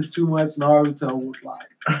watches too much Naruto would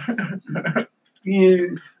like. Yeah,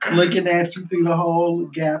 looking at you through the whole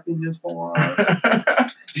gap in his forearm.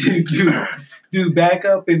 Dude, back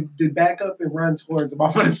up and run towards him. I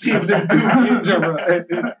want to see if this dude ninja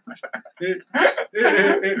runs.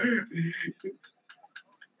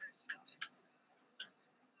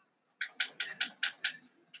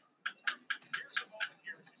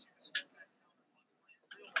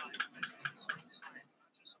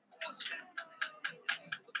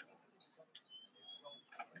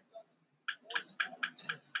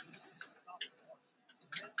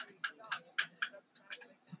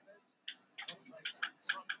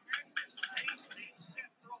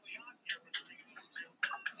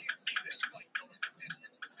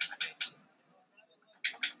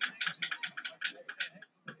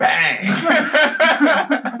 Bang!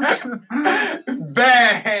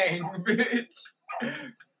 Bang, bitch!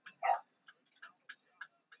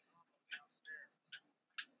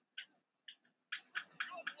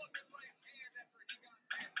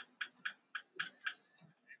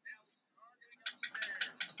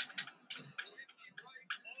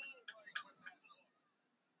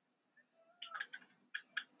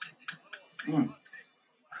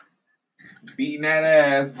 Beating that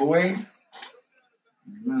ass, boy.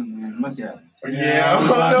 Man, look at him. Yeah, I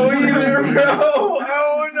don't know either, bro. I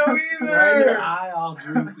don't know Why your either. eye all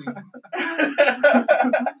droopy?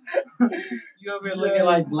 You over here looking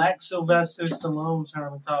like Black Sylvester Stallone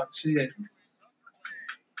trying to talk shit.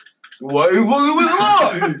 What? I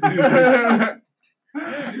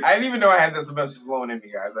didn't even know I had that Sylvester Stallone in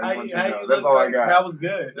me, guys. I just want you to know. That's all I got. That was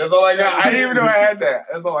good. That's all I got. I didn't even know I had that.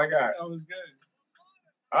 That's all I got. That was good.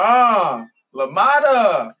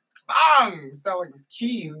 Lamada. Bang! Sound like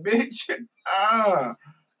cheese, bitch.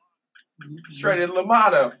 Shredded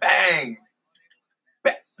Lamada. Bang.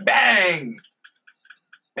 Bang.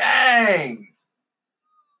 Bang.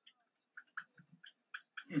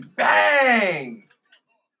 Bang.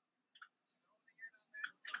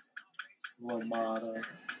 Lamada.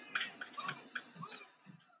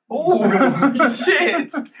 Oh,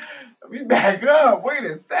 shit. Let me back up. Wait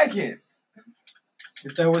a second.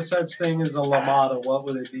 If there was such thing as a Lamada, what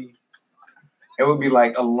would it be? It would be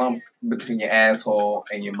like a lump between your asshole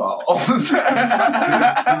and your balls. Yeah,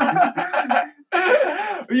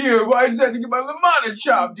 well, I just had to get my Lamada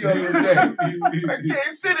chopped the other day. I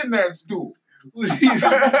can't sit in that stool. What do you mean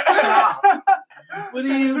chop? What do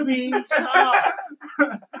you mean chop?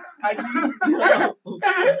 I need to know. What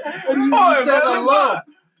do you mean set a lump?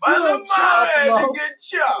 My Lamada had to get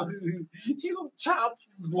chopped. You don't chop.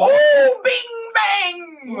 Oh, bing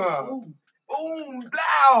bang! Boom,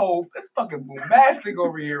 blow. It's fucking bombastic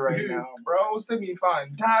over here right now, bro.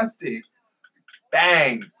 Semi-fantastic.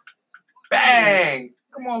 Bang. Bang.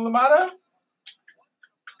 Come on, Lamada.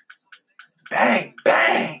 Bang,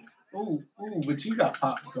 bang. Ooh, but you got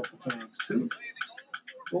popped a couple times, too.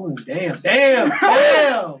 Ooh, damn.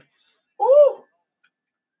 Ooh.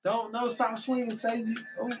 Don't, no, stop swinging, save me.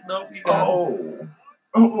 Oh, no, you got him.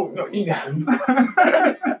 Oh, no, you got him.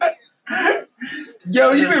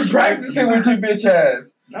 Yo, you been practicing with your bitch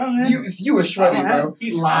ass. No, man. You was sweaty, bro.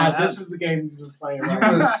 He lied. This is the game he's been playing You right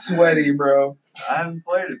now. was sweaty, bro. I haven't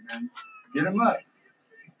played it, man. Get him up.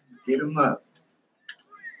 Get him up.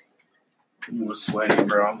 You was sweaty,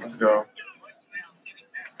 bro. Let's go.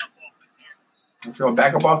 Let's go.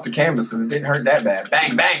 Back up off the canvas because it didn't hurt that bad.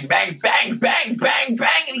 Bang, bang, bang, bang, bang, bang,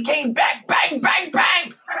 bang, and he came back. Bang, bang,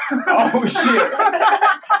 bang. Oh, shit.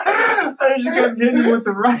 I just kept hitting you with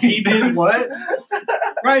the right. He did what?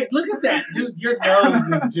 Right, look at that. Dude, your nose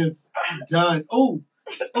is just done. Ooh.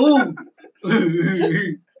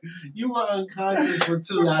 You were unconscious for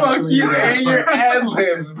 2 out of 3 Fuck you rounds. and your ad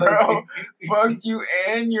libs, bro. Fuck you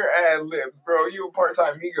and your ad libs, bro. You a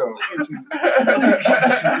part-time Migo.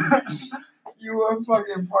 You a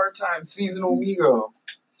fucking part-time seasonal Migo.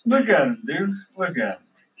 Look at him, dude. Look at him.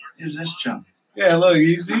 Here's this chunk. Yeah, look,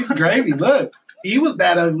 he's gravy. Look, he was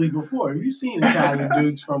that ugly before. You've seen Italian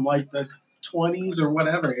dudes from like the 20s or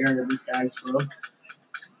whatever era this guy's from.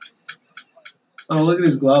 Oh, look at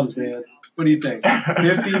his gloves, man. What do you think?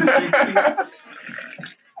 50s,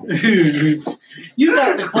 60s? You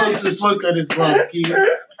got the closest look at his gloves, Keys.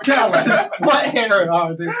 Tell us, what era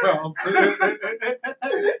are they from?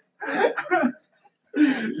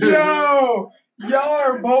 Yo, y'all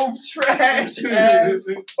are both trash as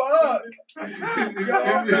fuck. Yo,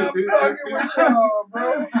 I'm not fucking with y'all,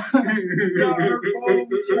 bro. Y'all are both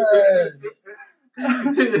trash.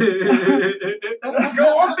 Let's go.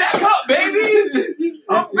 I'm back up, baby.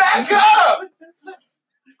 I'm back up.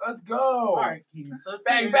 Let's go. All right, Keith. So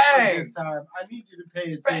bang bang. This time, I need you to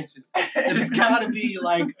pay attention. There's got to be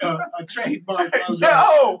like a trademark.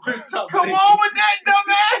 Yo, come on with that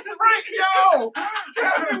dumbass break, yo.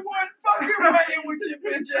 Tell me one fucking button with your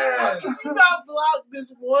bitch ass. How can you not block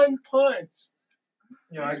this one punch?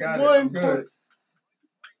 Yo, I got it. I'm good.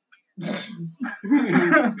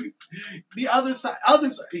 The other side.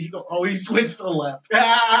 He go. Oh, he switched to the left.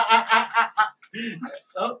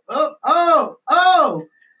 Oh!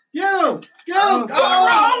 Get him! What's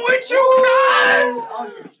wrong with you, guys?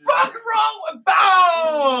 Fuck wrong with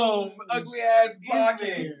boom! Ugly ass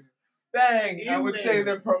blocking. Bang! I would say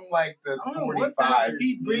they're from like the 45.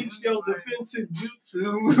 He breached your defensive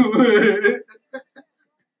jutsu.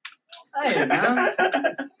 Hey, man.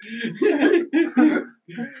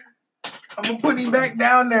 I'm gonna put him back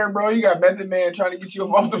down there, bro. You got Method Man trying to get you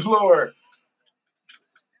up off the floor.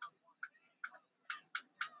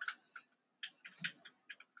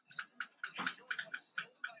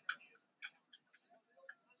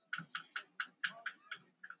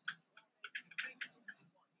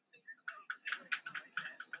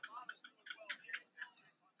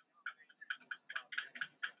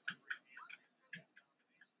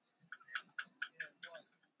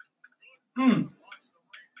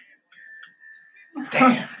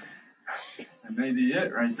 Damn. That may be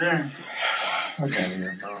it right there.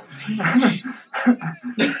 Okay,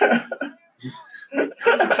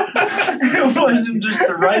 It wasn't just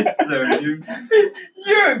the right there, dude.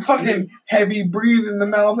 You're fucking heavy breathing the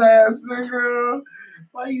mouth ass nigga.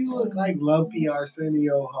 Why you look like Lumpy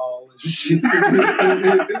Arsenio Hall and shit?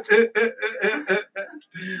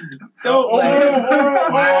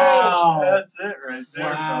 Wow. That's it right there.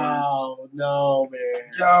 Wow. No, man.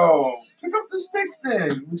 Yo, pick up the sticks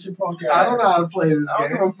then. What's your punk ass? I don't know how to play this I don't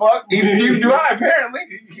game. give a fuck. Neither do I, apparently.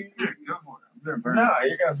 Nah,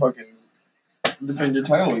 You're gonna fucking defend your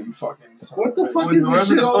title, you fucking. What the fuck is this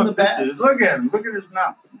shit on the back? Look at him. Look at his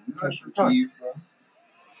mouth. Extra keys, bro.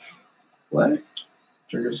 What?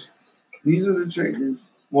 Triggers. These are the triggers?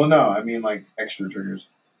 Well, no, I mean like extra triggers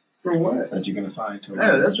For what? that you can assign to.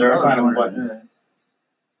 Yeah, that's They're what I assignable wanted, buttons. yeah.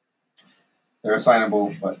 They're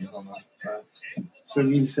assignable buttons on the side. So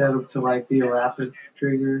you set up to like be a rapid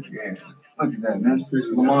trigger? Yeah. Look at that, man.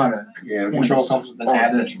 Lamada. Yeah, the control comes with an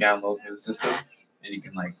app that you download for the system, and you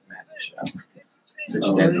can like map the shit out. Switch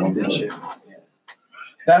dead zones and shit. Yeah.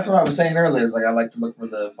 That's what I was saying earlier. Is like I like to look for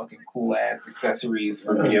the fucking cool ass accessories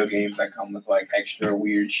for video games that come with like extra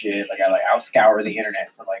weird shit. Like I'll scour the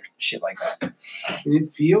internet for like shit like that.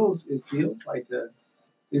 It feels like that.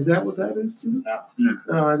 Is that what that is too? No.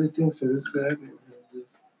 No, I didn't think so. This I didn't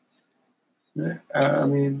have this. I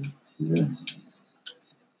mean, yeah.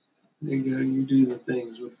 You do the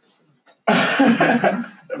things with the stuff.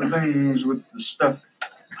 The things with the stuff.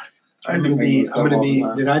 I'm gonna be.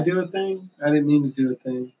 Did I do a thing? I didn't mean to do a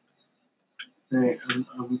thing. Hey,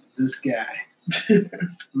 I'm this guy.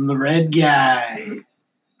 I'm the red guy.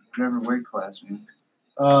 Whatever weight class, man.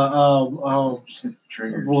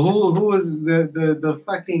 Triggers. Well, who was the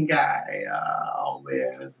fucking guy? Oh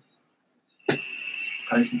man,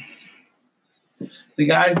 Tyson. the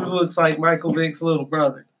guy who looks like Michael Vick's little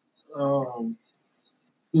brother.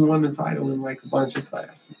 He won the title in like a bunch of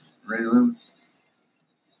classes. Ray Leonard.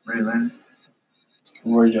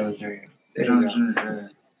 Roy Jones Jr. Jones Jr.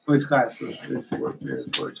 Which class was this? Roy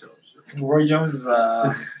Jones. Roy Jones is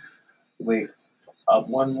wait, up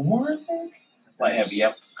one more, I think. Light heavy,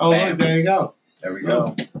 yep. Oh, look, there you go. There we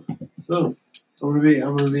go. Boom.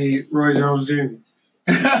 I'm gonna be Roy Jones Jr.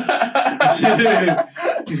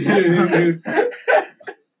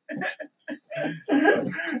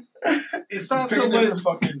 It's not so much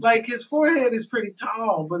like his forehead is pretty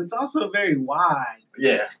tall, but it's also very wide.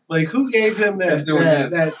 Yeah. Like who gave him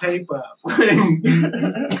that tape up?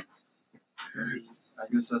 I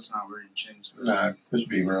guess that's not where you change this. Nah, push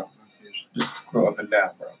B, bro. Just go up and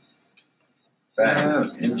down, bro.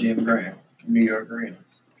 Back in Jim Graham, New York Arena,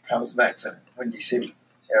 College Back Center, Windy City,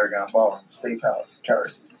 Aragon Ballroom, State Palace,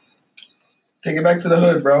 Terraces. Take it back to the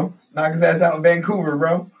hood, bro. Knock his ass out in Vancouver,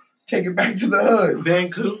 bro. Take it back to the hood.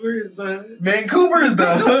 Vancouver is the hood? Vancouver is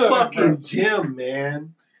the hood. Fucking gym,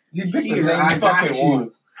 man. He picked the same fucking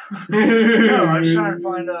one. No, I was trying to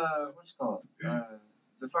find what's it called?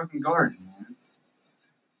 The fucking garden, man.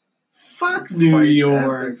 Fuck New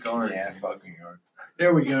York. Yeah, fuck New York.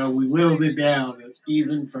 There we go. We whittled it down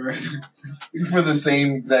even further. For the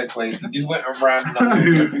same exact place. He just went around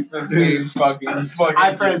the same fucking.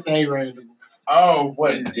 I press A random. Oh,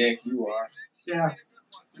 what a dick you are. Yeah.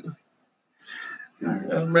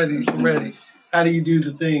 I'm ready. How do you do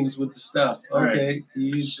the things with the stuff? Okay.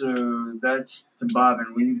 Right. So that's the bob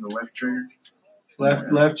and weave, the left trigger.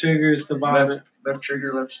 Left trigger is the bob. Left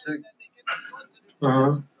trigger, left stick.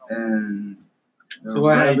 And the so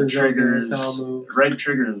what right happens? Trigger is, I'll move. Right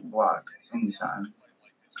trigger is block anytime.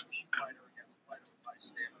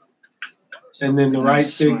 And then the right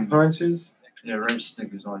stick punches. Yeah, right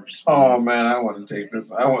stick is ours. Oh man, I want to take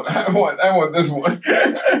this. I want this one.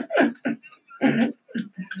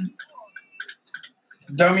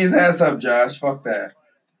 Dummy's ass up, Josh. Fuck that.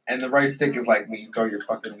 And the right stick is like when you throw your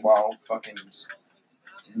fucking wall, fucking.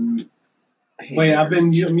 Wait,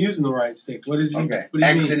 I'm using the right stick. What is he? Okay. What do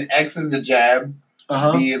you mean? X is the jab.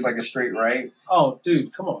 Uh-huh. B is like a straight right. Oh,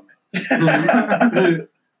 dude, come on, man.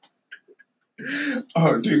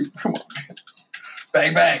 Oh, dude, come on, man.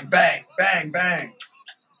 Bang, bang, bang, bang, bang.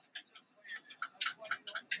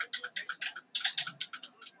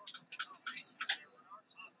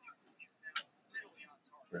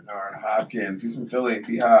 Bernard Hopkins. He's from Philly.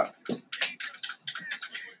 B-Hop.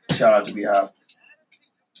 Shout out to B-Hop.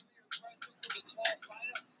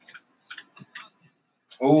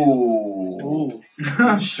 Ooh.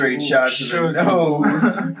 Straight shot to the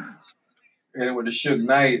nose. Hit him with a Suge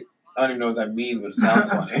Knight. I don't even know what that means, but it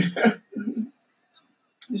sounds funny.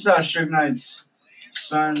 You saw Suge Knight's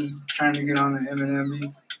son trying to get on the Eminem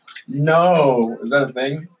beat? No. Is that a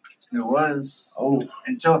thing? It was. Oh.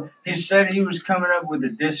 Until he said he was coming up with a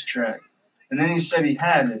diss track. And then he said he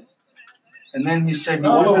had it. And then he said he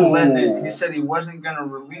wasn't letting it. He said he wasn't gonna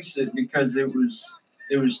release it because it was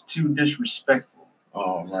too disrespectful.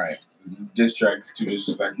 Oh, right. Diss track is too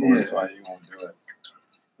disrespectful. Yeah. That's why you won't do it.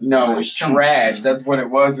 No, it was trash. That's what it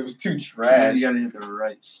was. It was too trash. You gotta hit the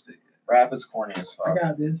right stick. Rap is corny as fuck. I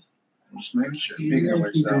got this. I'm just making sure. Speaking of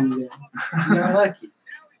which, though. You're not lucky.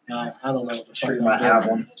 I don't know what the Treat fuck my I'm doing.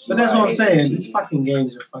 album. But that's what I'm saying. These fucking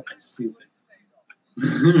games are fucking stupid.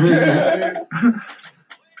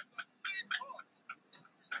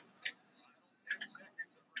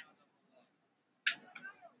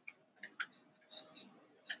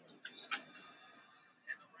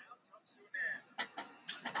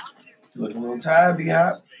 You look a little tired,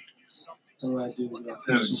 B-Hop. What do I do?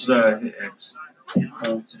 It's hit X.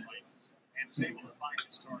 Okay.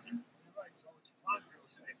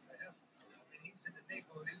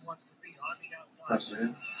 Press it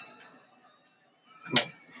in.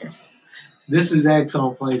 This is X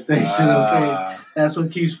on PlayStation, okay? That's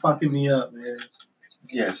what keeps fucking me up, man.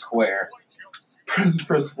 Yeah, square.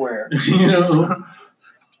 Press square. You know?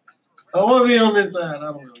 I want to be on this side. I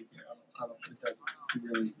don't really care. I don't think that doesn't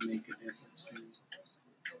really make a difference to me.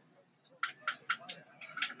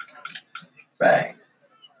 Bang.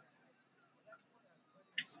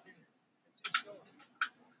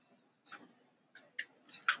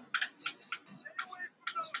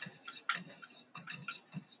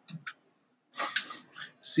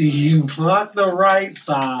 See, you block the right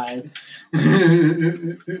side.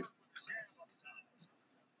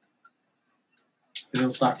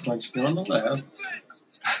 It'll start punching on the left.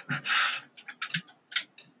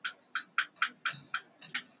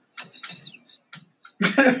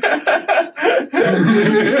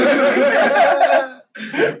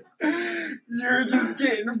 You're just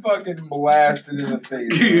getting fucking blasted in the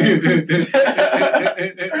face.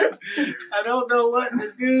 I don't know what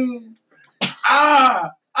to do.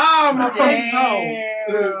 My face home.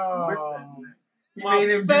 He made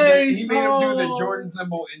him do the Jordan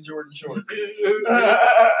symbol in Jordan shorts.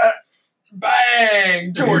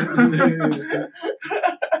 Bang! Jordan.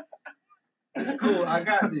 It's cool. I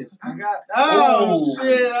got this. Oh.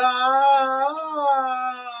 Shit.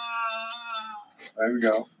 There we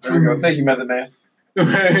go. Thank you, Method Man.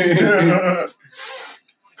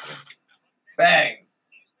 Bang!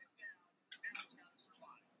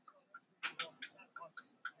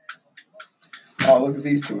 Oh, look at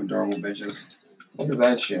these two adorable bitches. Look at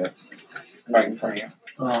that shit. Right in front of you.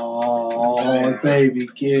 Oh, baby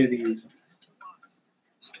kitties.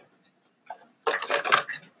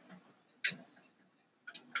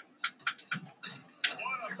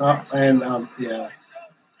 Yeah.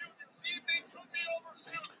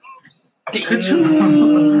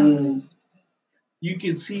 You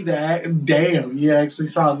can see that. Damn, you actually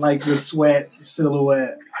saw like the sweat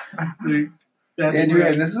silhouette. Dude, and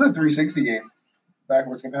this is a 360 game.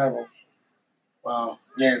 Backwards compatible. Wow.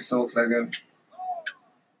 Yeah, it still looks that good.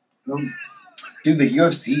 Dude, the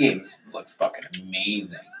UFC games looks fucking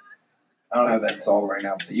amazing. I don't have that installed right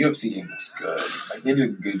now, but the UFC game looks good. Like they did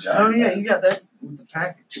a good job. Oh yeah, you got that with the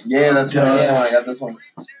package. Yeah, that's right. Yeah, I got this one.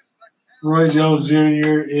 Roy Jones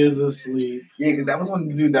Jr. is asleep. Yeah, because that was when,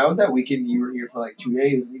 dude, that was that weekend you were here for like 2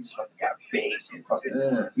 days and we just fucking got baked and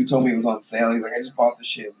fucking. He told me it was on sale. He's like, I just bought the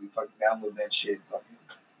shit. We fucking downloaded that shit. Fucking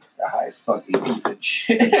got high as fuck, ate pizza and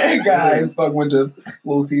shit. Got high as fuck. Went to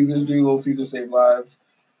Little Caesars, dude. Little Caesars saved lives.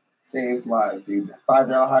 Saves lives, dude.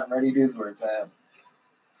 $5 hot and ready, dude, is where it's at.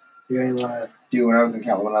 You ain't lying. Dude, when I lived in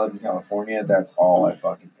California, that's all I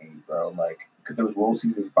fucking ate, bro. Like, because there was Little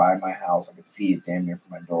Caesars by my house. I could see it damn near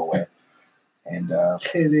from my doorway. And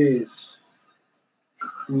it is.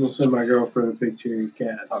 I'm gonna send my girlfriend a picture of your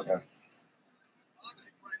cats. Okay.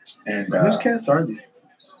 And whose cats are these?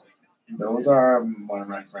 Those are one of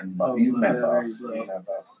my friends. Buff. He's met Buff.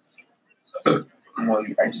 Well,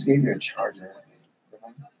 I just gave you a charger.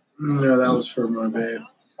 No, that was for my babe.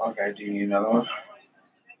 Okay, do you need another one?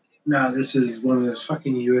 No, this is one of those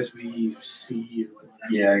fucking USB-C or whatever.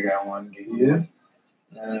 Yeah, I got one. Yeah.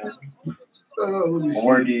 Let me see.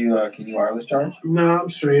 Or do you? Can you wireless charge? No, I'm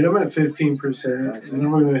straight. I'm at 15%. Okay. And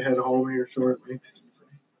I'm going to head home here shortly.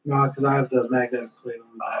 No, because I have the magnetic plate on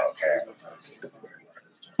the back.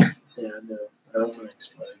 Okay. Yeah, no. I don't want to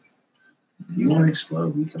explode. You want to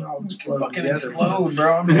explode? We can all explode. Fucking together. explode,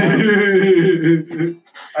 bro. I mean,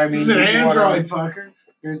 this is an Android, fucker.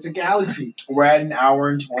 It's a Galaxy. We're at an hour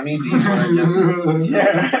and 20. Do you want to just...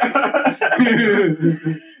 Yeah.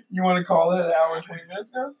 You want to call it an hour and 20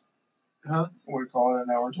 minutes, guys? Huh? You want to call it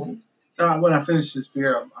an hour and 20? When I finish this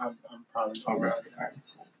beer, I'm probably Okay. All right.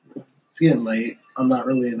 It's getting late. I'm not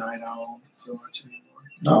really a night owl so much anymore.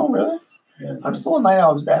 No, really? Yeah, I'm still a night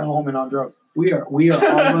owl, just at home and on drugs. We are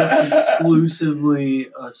almost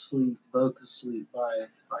exclusively asleep, both asleep by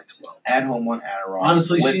 12. At home on Adderall.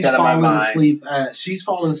 Honestly, she's falling asleep. She's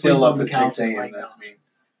falling asleep Still on up the at couch 6 at a.m. like That's 9. me.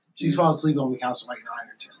 She's falling asleep on the couch at like 9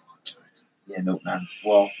 or 10. Yeah, nope, not.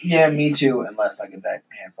 Well, yeah, me too, unless I get that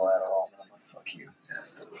handful of Adderall. I'm like, fuck you.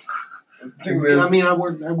 Do this. I mean, I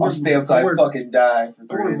work. I'll stay up till I fucking die for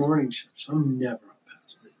 3 days. Morning shifts. I'm never up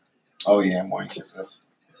past midnight. Oh, yeah, morning shifts.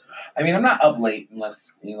 I mean, I'm not up late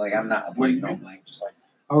unless, like, I'm not up late, you know, like, just like.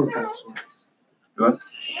 I work pet store. What?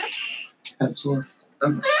 Pet store. I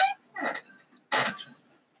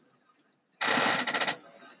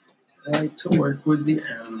like to work with the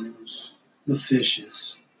animals. The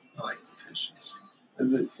fishes. I like the fishes.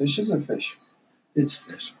 Is it fishes or fish? It's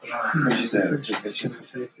fish. What you said? It's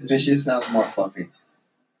fishes. Fishes sounds more fluffy.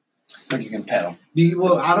 Like you can pet them.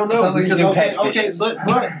 Well, I don't know. Like Because, fishes.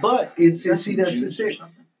 but it's see that's just it.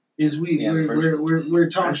 Is we're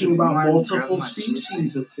talking about multiple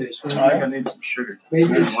species of fish. I think I need some sugar.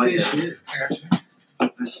 Maybe it's fish.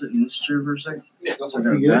 Just sit in this chair for a second. Yeah, go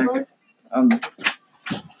for You good, bud?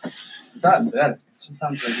 Not bad.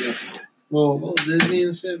 Sometimes I do. Well, Disney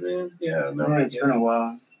and shit, man. Yeah, no, It's been a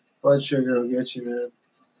while. Blood sugar will get you, man.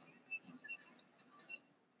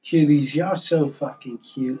 Kitties, y'all so fucking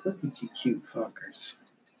cute. Look at you cute fuckers.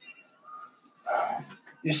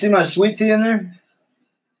 You see my sweet tea in there?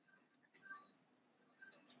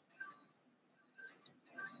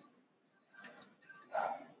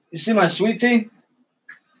 You see my sweet tea?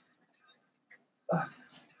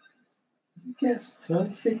 Yes,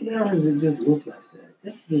 tongue sticking out, or does it just look like that?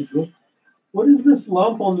 This just look. What is this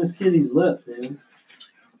lump on this kitty's lip, man?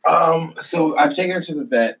 So I've taken her to the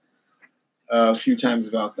vet a few times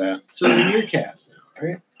about that. So you're your cat's now,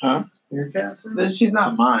 right? Huh? Your cat's now? She's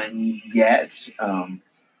not mine yet.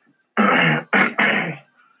 As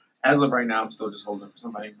of right now, I'm still just holding her for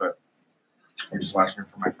somebody, but we're just watching her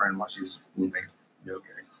for my friend while she's moving. Be okay.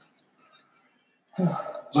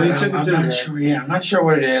 But I'm not sure. Yeah, I'm not sure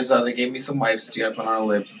what it is. They gave me some wipes to put on her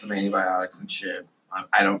lips and some antibiotics and shit.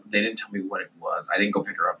 They didn't tell me what it was. I didn't go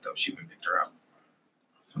pick her up though. She went and picked her up.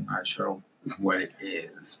 So I'm not sure what it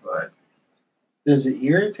is, but does it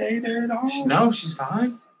irritate her at all? No, she's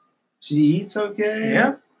fine. She eats okay.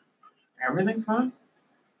 Yeah, everything's fine.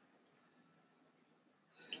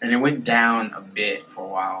 And it went down a bit for a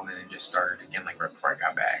while, and then it just started again, like right before I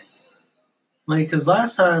got back. Like, because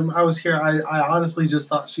last time I was here, I honestly just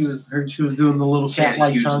thought she was doing the little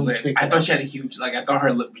cat-like tongue stick. I thought she had a huge, I thought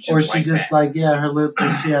her lip was just or she just that. Her lip,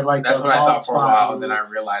 she had like that's what I thought for a while, and then I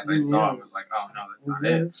realized I saw it and was like, oh, no, that's not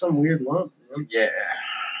it. It's some weird lump. Man. Yeah.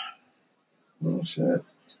 Oh, shit.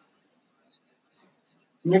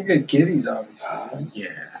 You're good kitties, obviously.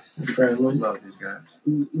 Yeah. Friendly. Love these guys.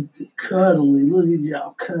 Cuddly. Look at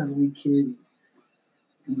y'all cuddly kitties.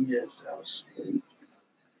 Yes, that was sweet.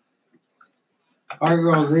 Our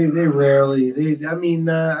girls, they rarely,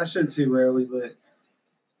 I shouldn't say rarely, but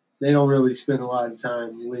They don't really spend a lot of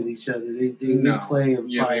time with each other. They play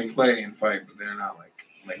and fight. They play and fight, but they're not like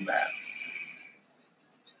that.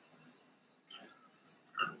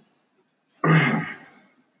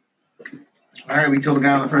 All right, we killed a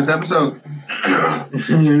guy on the first episode.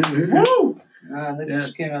 Woo! That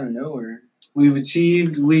just came out of nowhere. We've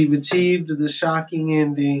achieved the shocking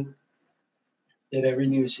ending that every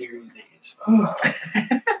new series needs.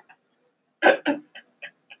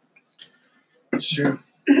 It's true.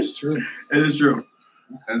 It's true. It is true.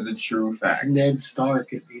 That's a true fact. It's Ned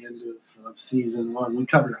Stark at the end of season 1. We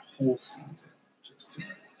covered a whole season just to.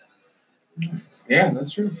 Yeah,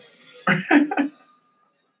 that's true.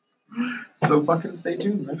 So fucking stay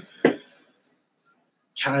tuned, man.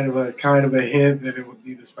 Kind of a hint that it would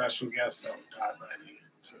be the special guest that would die by the end.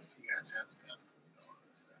 So if you guys haven't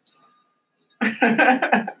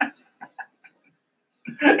done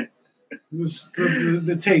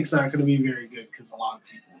the take's not going to be very good because a lot of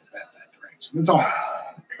people have bet that direction. That's all I'm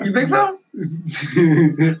saying. You think so?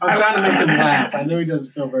 I'm trying to make him laugh. I know he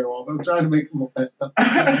doesn't feel very well, but I'm trying to make him laugh. No,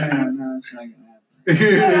 it's not going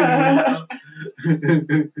to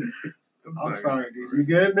happen. I'm sorry, dude. You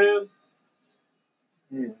good, man?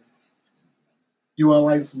 Yeah. You want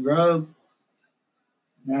like some grub?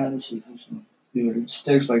 Nah, this is dude. It just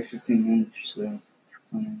takes like 15 minutes or so.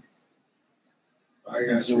 I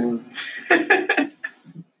got you.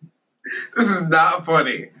 This is not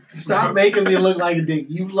funny. Stop making me look like a dick.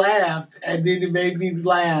 You laughed, and then it made me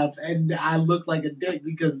laugh, and I looked like a dick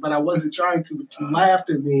but I wasn't trying to. But you laughed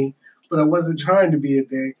at me, but I wasn't trying to be a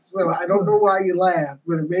dick. So I don't know why you laughed,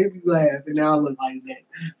 but it made me laugh, and now I look like a dick.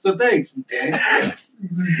 So thanks, dick.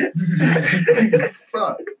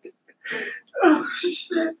 Fuck. Oh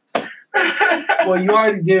shit. Well, you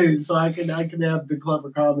already did it, so I can have the clever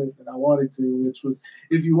comment that I wanted to, which was,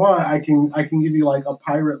 if you want, I can give you like a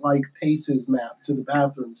pirate-like paces map to the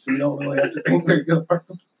bathroom, so you don't really have to think very hard.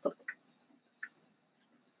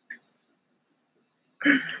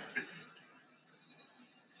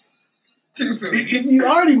 Too soon. If you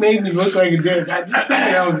already made me look like a dick, I just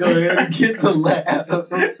figured I was going to get the laugh.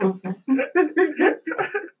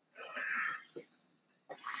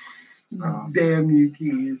 Damn you,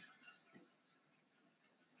 Keys.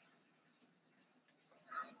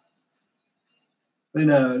 But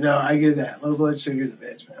no, I get that. Low blood sugar's a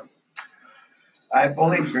bitch, man. I've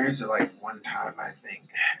only experienced it like one time, I think.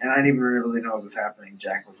 And I didn't even really know what was happening.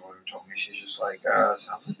 Jack was the one who told me. She's just like,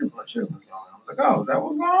 sounds like your blood sugar was going. I was like, oh, is that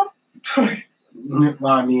what's going on?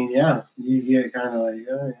 Well, I mean, yeah. You get kind of like,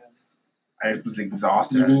 oh, yeah. I was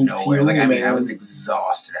exhausted out of nowhere. I was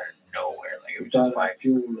exhausted out of nowhere. Like, it was just like,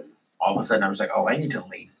 all of a sudden I was like, oh, I need to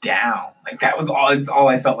lay down. Like, that was all. It's all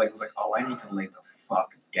I felt like. Was like, oh, I need to lay the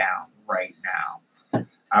fuck down right now.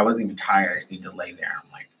 I wasn't even tired. I just need to lay there. I'm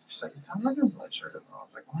like, she's like, it sounds like your blood sugar. I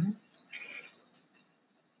was like, what?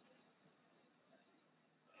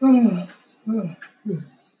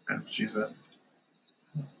 That's what she said.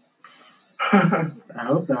 I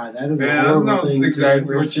hope not. That is a horrible thing. That's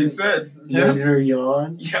exactly what she said. You made her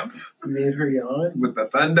yawn? Yep. You made her yawn? With the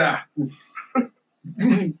thunder.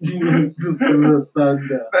 The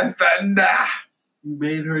thunder. The thunder. You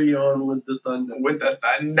made her yawn with the thunder. With the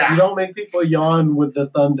thunder. You don't make people yawn with the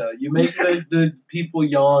thunder. You make the people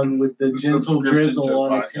yawn with the gentle drizzle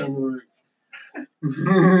on a tin roof. That's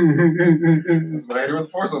what I hit her with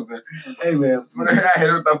the force of it. Hey, man. That's what I hit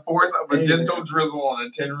her with the force of a gentle drizzle on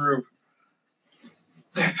a tin roof.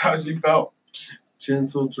 That's how she felt.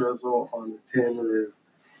 Gentle drizzle on a tin roof.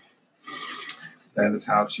 That is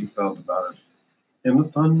how she felt about it. And the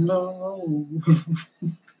thunder.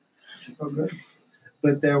 She felt good.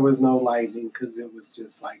 But there was no lightning because it was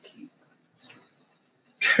just like heat.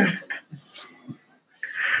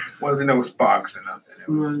 Wasn't no sparks or nothing. It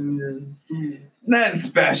was nothing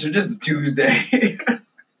special, just a Tuesday.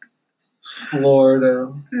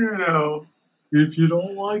 Florida. You know. If you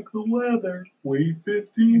don't like the weather, wait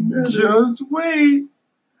 15 minutes. Just wait.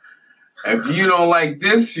 If you don't like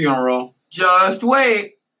this funeral, just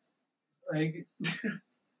wait. Like,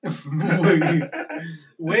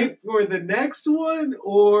 wait for the next one,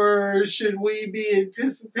 or should we be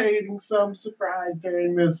anticipating some surprise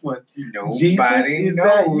during this one? Nobody knows.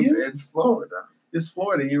 That you? It's Florida. It's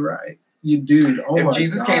Florida. You're right. You dude. Oh if my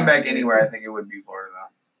Jesus God. came back anywhere, I think it would be Florida, though.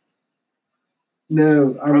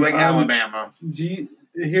 No, or like Alabama.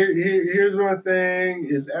 Here's my thing: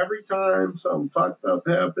 is every time something fucked up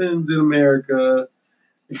happens in America,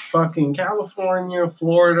 it's fucking California,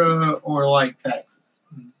 Florida, or like Texas.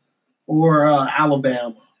 Or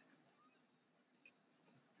Alabama.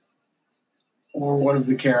 Or one of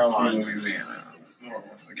the Carolinas. Or Louisiana. Or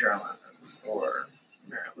one of the Carolinas. Or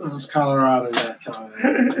Maryland. It was Colorado that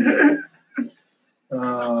time.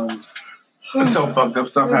 So fucked up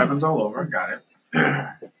stuff happens all over. Got it.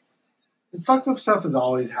 Fucked up stuff has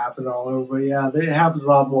always happened all over. But yeah, it happens a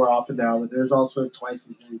lot more often now. But there's also twice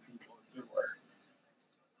as many people as there were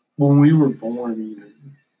when we were born. Even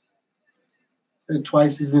there are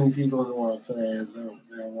twice as many people in the world today as there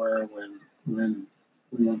were when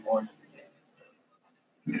we were born.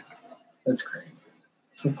 Yeah. That's crazy.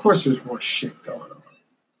 So of course, there's more shit going on.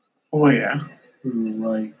 Oh yeah.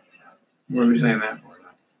 Like, what are we saying that for?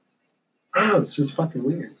 I don't know. It's just fucking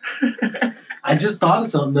weird. I just thought of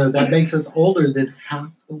something though that makes us older than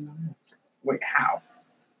half the world. Wait, how?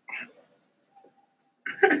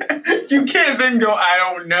 You can't then go, I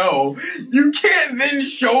don't know. You can't then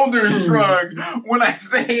shoulder shrug when I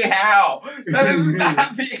say how. That is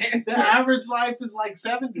not the answer. The average life is like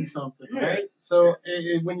 70 something, right? So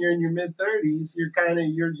when you're in your mid 30s,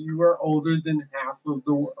 you are older than half of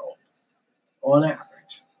the world on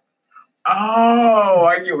average. Oh,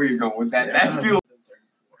 I get where you're going with that. Yeah. That feels.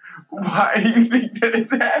 Why do you think that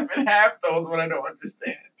it's half and half? Though is what I don't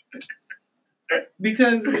understand.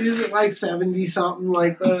 Because is it like 70 something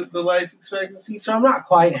like the life expectancy? So I'm not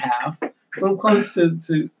quite half, but I'm close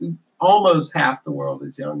to almost half the world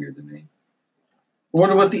is younger than me. I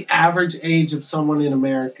wonder what the average age of someone in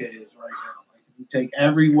America is right now. Like if you take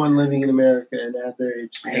everyone living in America and add their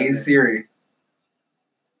age. Hey Siri,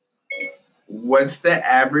 what's the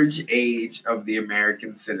average age of the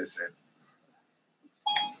American citizen?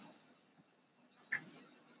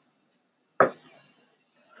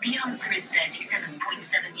 The answer is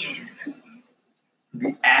 37.7 years.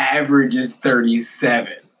 The average is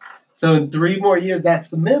 37. So in 3 more years, that's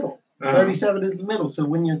the middle. 37 is the middle. So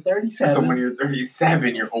when you're 37... So when you're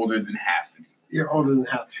 37, you're older than half the people. You're older than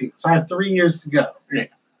half the people. So I have 3 years to go. Yeah.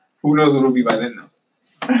 Who knows what it'll be by then, though?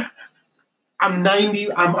 I'm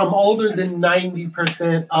older than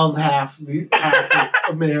 90% of half of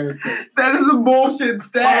Americans. That is a bullshit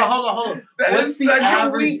stat. Hold on. What's the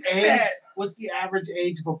average age? What's the average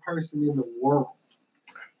age of a person in the world?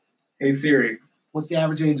 Hey Siri. What's the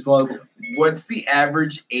average age globally? What's the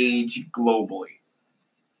average age globally?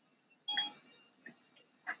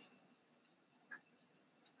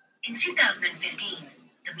 In 2015,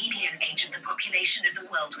 the median age of the population of the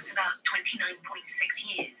world was about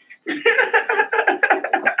 29.6 years.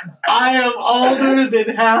 I am older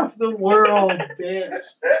than half the world,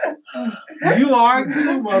 bitch. You are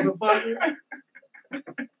too, motherfucker.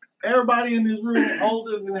 Everybody in this room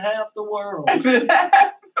older than half the world.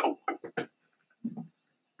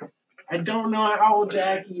 I don't know how old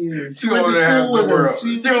Jackie is. She's older than half the world.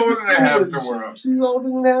 She's older than half the world. She's older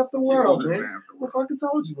than half the world, man. I fucking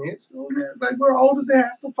told you, man. Like, we're older than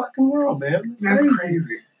half the fucking world, man. That's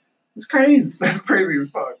crazy. It's crazy. That's crazy as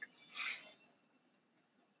fuck.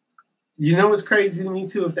 You know what's crazy to me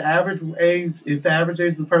too? If the average age of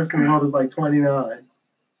the person in the world is like 29,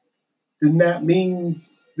 then that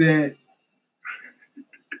means that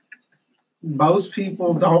most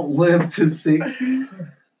people don't live to 60.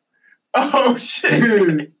 Oh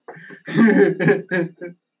shit.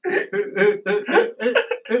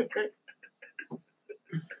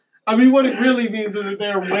 I mean, what it really means is that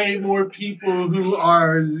there are way more people who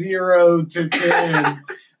are 0 to 10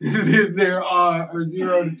 than there are, or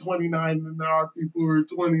 0 to 29 than there are people who are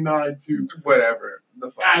 29 to whatever.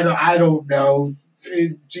 I don't know.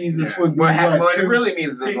 Jesus would be what it really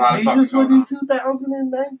means is a lot of Jesus would be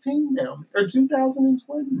 2019 now, or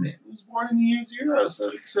 2020 now. He was born in the year 0.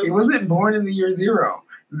 So he wasn't born in the year 0.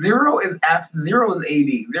 0 is AD.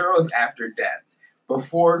 0 is after death.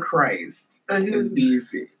 Before Christ is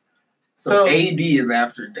BC. So AD is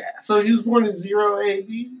after death. So he was born in 0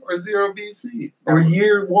 AD or 0 BC or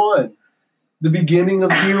year 1, the beginning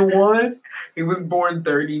of year 1. He was born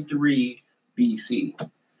 33 BC.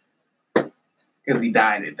 Because he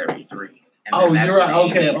died at 33. And you're right.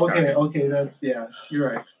 Okay. That's, you're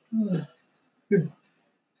right.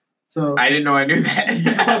 So I didn't know I knew that.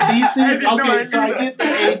 BC, I get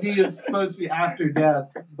that AD is supposed to be after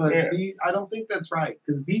death, but I don't think that's right,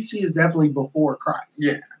 because BC is definitely before Christ.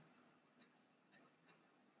 Yeah.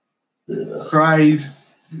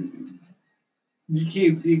 Christ, you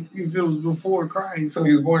can't, if it was before Christ. So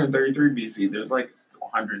he was born in 33 BC. There's like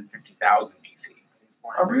 150,000 BC.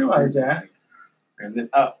 I realize that. And then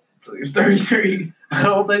up. So he was 33. I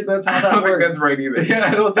don't think that's how that works. I don't think that's right either. Yeah,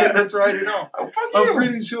 I don't think that's right at all. Oh, fuck you.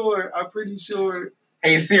 I'm pretty sure.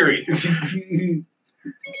 Hey, Siri.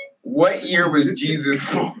 What year was Jesus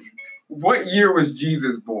born? What year was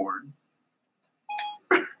Jesus born?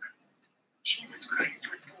 Jesus Christ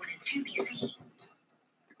was born in 2 BC.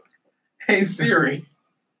 Hey, Siri.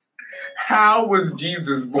 How was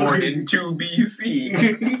Jesus born in 2 BC?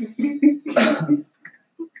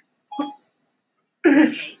 Okay,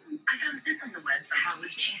 I found this on the web for how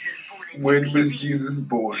was Jesus born in 2 When BC. was Jesus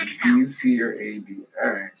born? Check it out. BC or AD?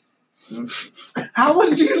 Alright. How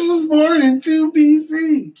was Jesus born in 2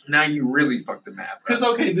 BC? Now you really fucked the math. Because,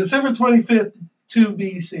 okay, December 25th, 2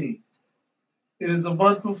 BC is a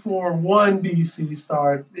month before 1 BC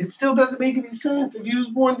started. It still doesn't make any sense. If he was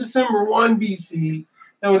born December 1 BC,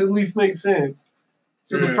 that would at least make sense.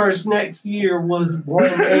 So the first next year was 1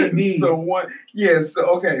 AD. So one, yeah. So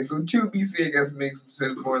okay. So 2 BC, I guess, makes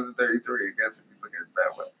sense more than 33. I guess if you look at it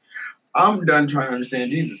that way. I'm done trying to understand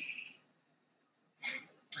Jesus.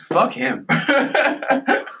 Fuck him.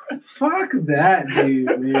 Fuck that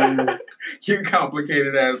dude, man. You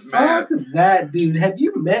complicated ass math. Fuck that dude. Have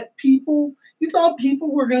you met people? You thought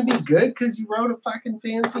people were going to be good because you wrote a fucking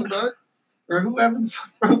fancy book? Or whoever the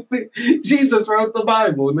fuck wrote it. Jesus wrote the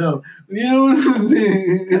Bible. No. You know what I'm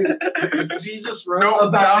saying? Jesus wrote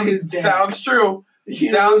about his dad. Sounds true.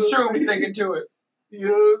 Sounds true. I'm sticking to it. You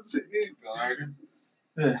know what I'm saying?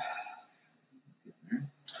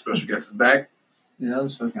 Special guest is back. Yeah, that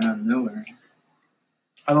was fucking out of nowhere.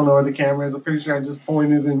 I don't know where the camera is. I'm pretty sure I just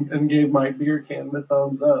pointed and gave my beer can the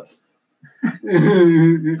thumbs up. I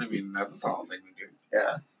mean, that's a solid thing to do.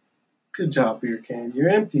 Yeah. Good job, beer can. You're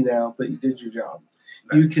empty now, but you did your job.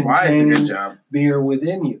 That's you why it's a good contain job. beer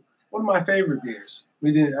within you. One of my favorite beers.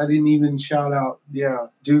 I didn't even shout out. Yeah,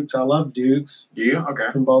 Dukes. I love Dukes. Do you?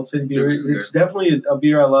 Okay. From Bald City Beer. Dukes is It's definitely a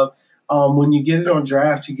beer I love. When you get it on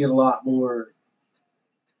draft, you get a lot more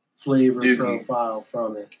flavor Dookie. profile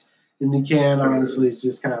from it. In the can, honestly, it's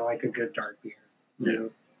just kind of like a good dark beer.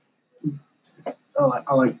 You know?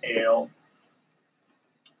 I like ale.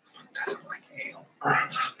 Who doesn't like ale?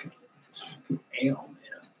 It's fucking ale,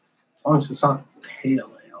 man. As long as it's not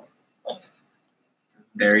pale ale.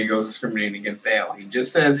 There he goes discriminating against ale. He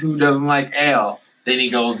just says who doesn't like ale. Then he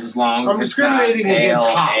goes as long as I'm it's discriminating not against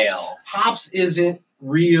pale hops. ale. Hops isn't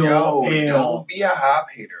real Yo, ale. don't be a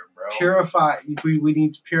hop hater, bro. Purify. We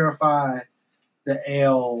need to purify the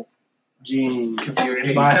ale gene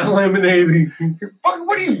Community. by eliminating Fuck,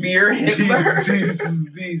 what are you, beer Hitler?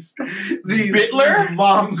 these Bitler?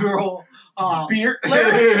 mongrel hops.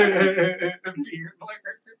 Beertler? Beertler.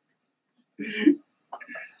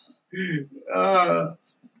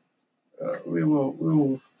 We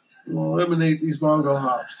will eliminate these mongrel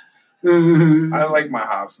hops. I like my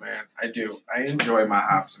hops, man. I do. I enjoy my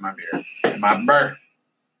hops in my beer. In my beer.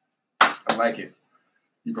 I like it.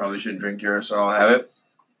 You probably shouldn't drink yours, so I'll have it.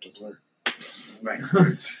 Thanks,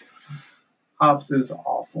 dude. Hops is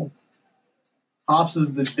awful. Hops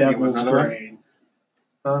is the devil's another grain.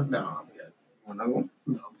 Huh? No, I'm good. Want another one?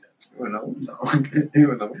 No, I'm good. You want another one? No, I'm good. You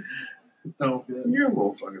want another one? No, I'm good. You're a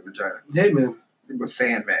little fucking vagina. Hey, man. You're a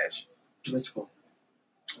sand badge. Let's go.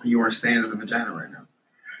 You are sand in the vagina right now.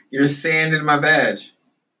 You're sand in my badge.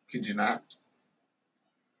 Could you not?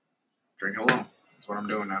 Drink alone. That's what I'm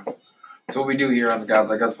doing now. That's what we do here on the Gods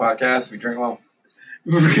Like Us podcast. We drink alone.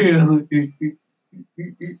 Really?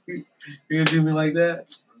 You're gonna do me like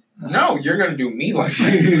that? No, you're gonna do me like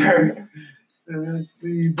that, sir. Let's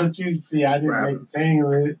see, but you see, I didn't Right. make a thing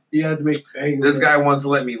of it. You had to make a thing of This it. guy wants to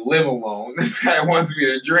let me live alone. This guy wants me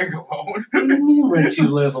to drink alone. What do you mean let you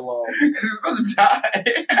live alone? He's about to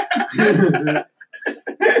die.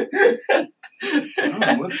 I don't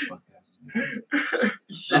know what the fuck happened.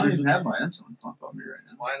 I don't even have my insulin pump on me right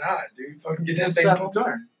now. Why not, dude? Fucking get that It's thing out the pumped.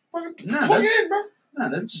 car. Fucking No, plug that's- it in, bro. No,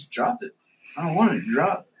 then just drop it. I don't want it to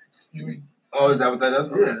drop. Oh, is that what that does?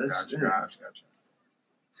 Yeah, Okay, that's gotcha, good. gotcha.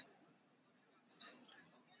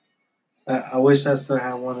 I wish I still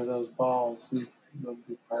had one of those balls. It would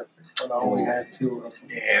be perfect. But I only Oh. had 2 of them.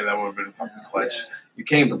 Yeah, that would have been fucking clutch. You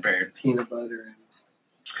came prepared. Peanut butter and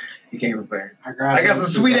You came prepared. I I got some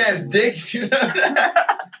sweet ass dick. If you know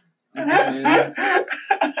that.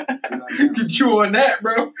 Get you on that,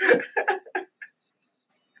 bro.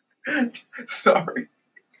 Sorry.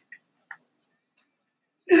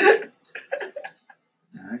 I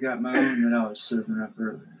got my own that I was serving up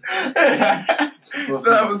earlier. That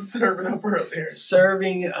I was serving up earlier.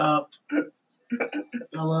 Serving up. I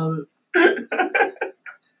love it.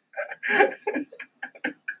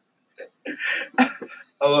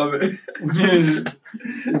 I love it.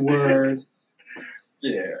 Word.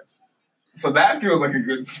 Yeah. So that feels like a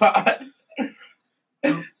good spot.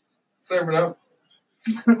 Serving up.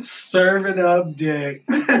 Serving up dick.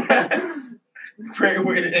 Great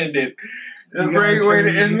way to end it. a great way to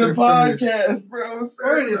end the podcast, bro.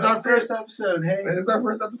 It's our first episode. Hey, it's our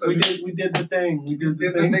first episode. We did the thing. We did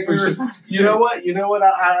the thing thing. we were supposed to do. You know what?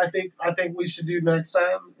 I think we should do next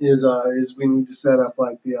time is we need to set up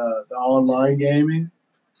like the online gaming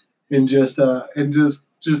and just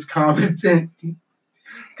commenting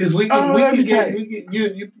because we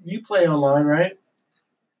you play online, right?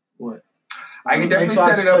 What? I can definitely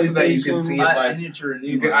Xbox, set it up so that you can see it. I Like need to renew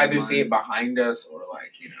you can either mine. see it behind us or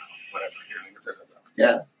like whatever. You can set it up.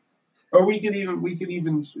 Yeah. Or we could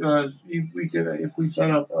even if we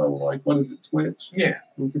set up like what is it, Twitch? Yeah.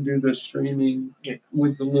 We could do the streaming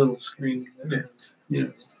with the little screen. Yeah.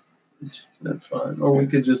 That's fine. Or we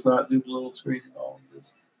could just not do the little screen at all.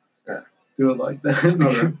 Just do it like that.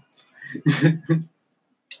 Okay.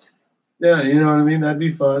 Yeah, you know what I mean? That'd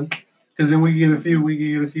be fun. Because then we get a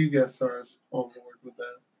few guest stars on board with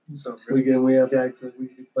that. So We have access. We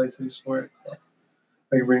can do PlayStation work.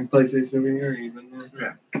 I can bring PlayStation over here even.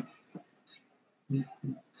 Yeah.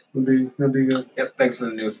 That'd be good. Yep. Thanks for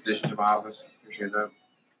the newest addition to my office. Appreciate that.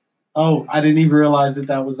 Oh, I didn't even realize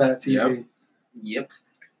that was that TV. Yep.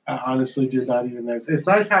 I honestly did not even notice. It's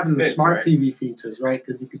nice having the smart right? TV features, right?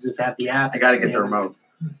 Because you could just have the app. I gotta get the remote.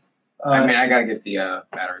 I gotta get the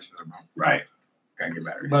batteries for the remote. Right. Gotta get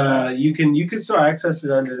batteries. But you can still access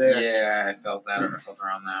it under there. Yeah, I felt that. I felt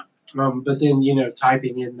around that. But then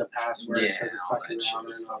typing in the password for the all fucking that shit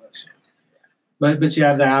router is and all that shit. shit. But you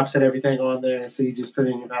have the apps and everything on there, so you just put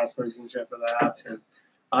in your passwords and shit for the apps. And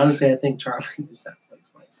honestly, I think Charlie is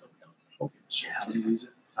Netflix might still be on. Hope you use it.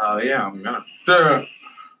 Oh yeah, I'm gonna.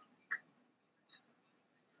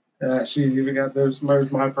 She's even got there's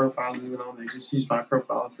my profile even on there. Just use my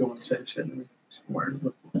profile if you want to save shit.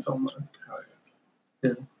 Look what's on mine.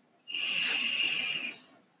 Yeah.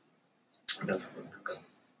 That's good. Okay.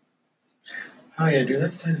 Oh yeah, dude,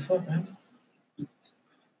 that's tight as fuck, man. You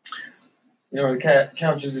know the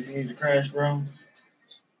couches if you need to crash, bro.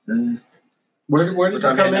 Where did you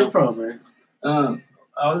come in from, man?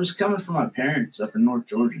 I was coming from my parents up in North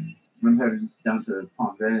Georgia. I'm headed down to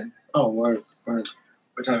Palm Bay. Oh, word.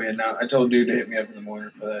 What time is it now? I told dude to hit me up in the morning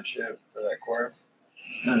for that shit, for that quarter.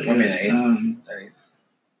 That eighth.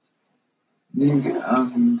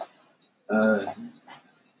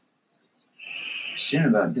 Seeing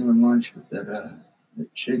about doing lunch with that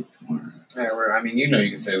chick tomorrow. Yeah, you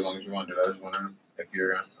can stay as long as you want to. I was wondering if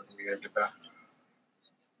you're gonna fucking be able to get back.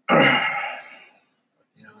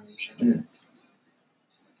 You should do.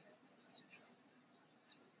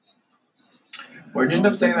 Where'd you end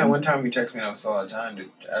up staying that one time you texted me and I was still out of town,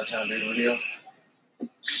 dude? Out of town, dude, video?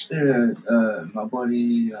 My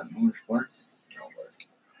buddy North Park.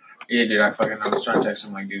 Yeah, dude, I was trying to text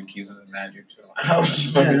him like, dude, Keys on the mad, dude, too. I was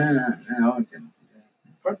just fucking. No.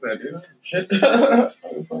 Fuck that, dude. Shit.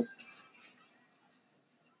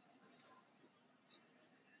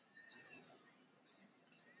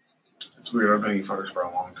 It's weird. I've been eating fuckers for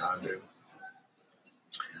a long time, dude.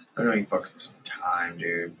 I've been eating fuckers for some time,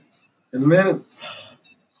 dude. In a minute.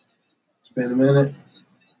 It's been a minute.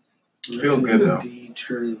 Feels good, though. Indeed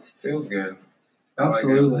true. Feels good.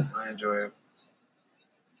 Absolutely. I enjoy it.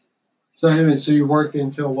 So anyway, you're working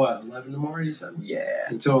until what? 11 tomorrow, you said? Yeah.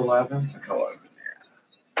 Until 11? Until 11,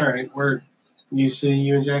 yeah. All right.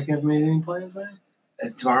 You and Jack haven't made any plans, man?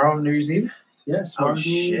 Is tomorrow New Year's Eve? Yes. Oh,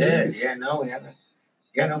 shit. Yeah, no, we haven't.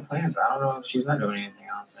 We got no plans. I don't know if she's not doing anything,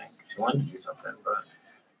 I don't think. She wanted to do something, but...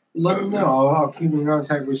 Let me know. I'll keep in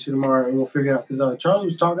contact with you tomorrow and we'll figure out. Because Charlie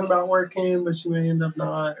was talking about working, but she may end up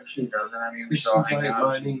not. If she doesn't, If she's like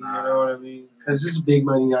money, you know what I mean? Because this is big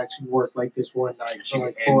money to actually work like this one night for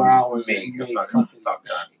like 4 hours. Make a fucking fuck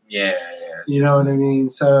ton. Yeah. You know what I mean?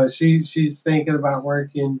 So she's thinking about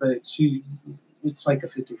working, but it's like a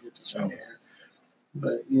 50-50 show. Yeah.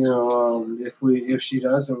 But if she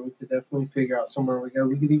doesn't, we could definitely figure out somewhere we go.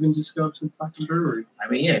 We could even just go up to the fucking brewery.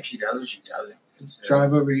 If she doesn't, she doesn't.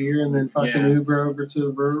 Drive over here and then fucking Uber over to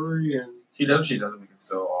the brewery and. She doesn't. We can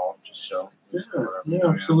still all just chill. Yeah,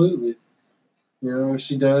 absolutely.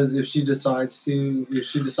 If she decides to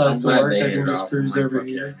work, I can just cruise over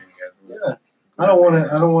here. Yeah, I don't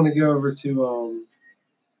want to go over to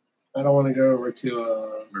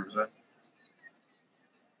Riverside.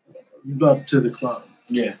 Up to the club.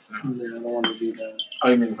 Yeah. No. I don't want to do that. Oh,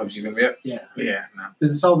 you mean the club she's gonna be at? Yeah. Yeah. No.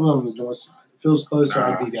 Because it's all the way on the north side. It feels closer.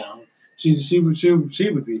 I'd be down. She would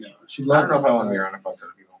be down. She'd love. I don't know if I want to be around a fuck ton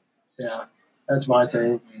of people. Yeah, that's my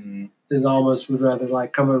thing. Mm-hmm. Is almost would rather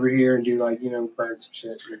like come over here and do burn some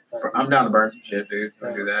shit. I'm down to burn some shit, dude. You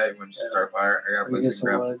want to do that? You want to start a fire? I got a place to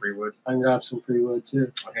grab some free wood. I can grab some free wood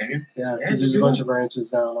too. Okay, you? Yeah, because there's a bunch of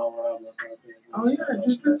branches down all around the property. Oh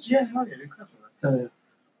yeah, hell yeah, dude. Oh yeah.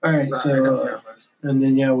 All right, so and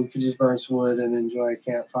then we could just burn some wood and enjoy a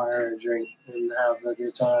campfire and drink and have a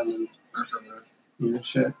good time and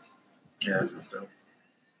shit. Yeah, that's dope.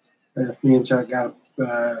 And if me and Chuck got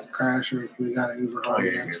a crash or if we got an Uber home,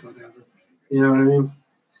 that's good. whatever. You know what I mean?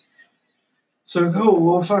 So cool,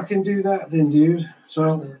 we'll fucking do that then, dude.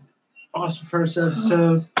 So awesome first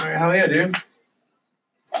episode. All right, hell yeah, dude.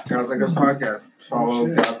 God's Like Us podcast. Follow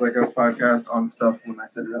God's Like Us podcast on stuff when I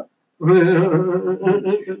set it up.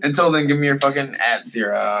 Until then, give me your fucking @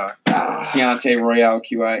 your Keontae Royale,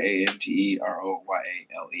 QIANTEROYALE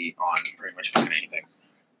on pretty much fucking anything.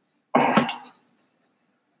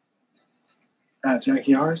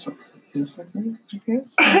 Jackie R. Something. Instagram, I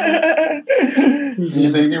guess.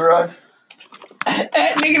 Anything, Rod?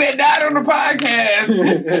 That nigga that died on the podcast.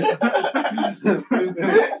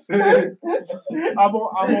 I'm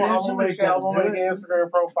gonna make an Instagram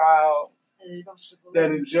profile that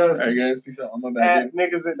is just all right, guys, peace out. I'm my bad. at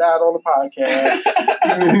niggas that died on the podcast.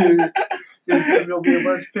 It's just gonna be a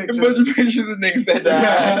bunch of pictures. A bunch of pictures of niggas that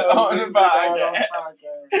died on the podcast.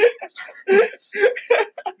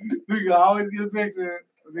 We can always get a picture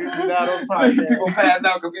of niggas that died on the podcast. People passed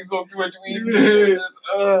out because he smoked too much weed and shit.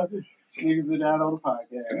 Niggas that died on the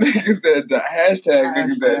podcast. Niggas that died. Hashtag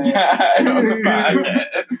niggas that died on the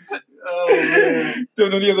podcast. Oh, man. Don't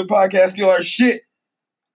know the other podcast steal our shit.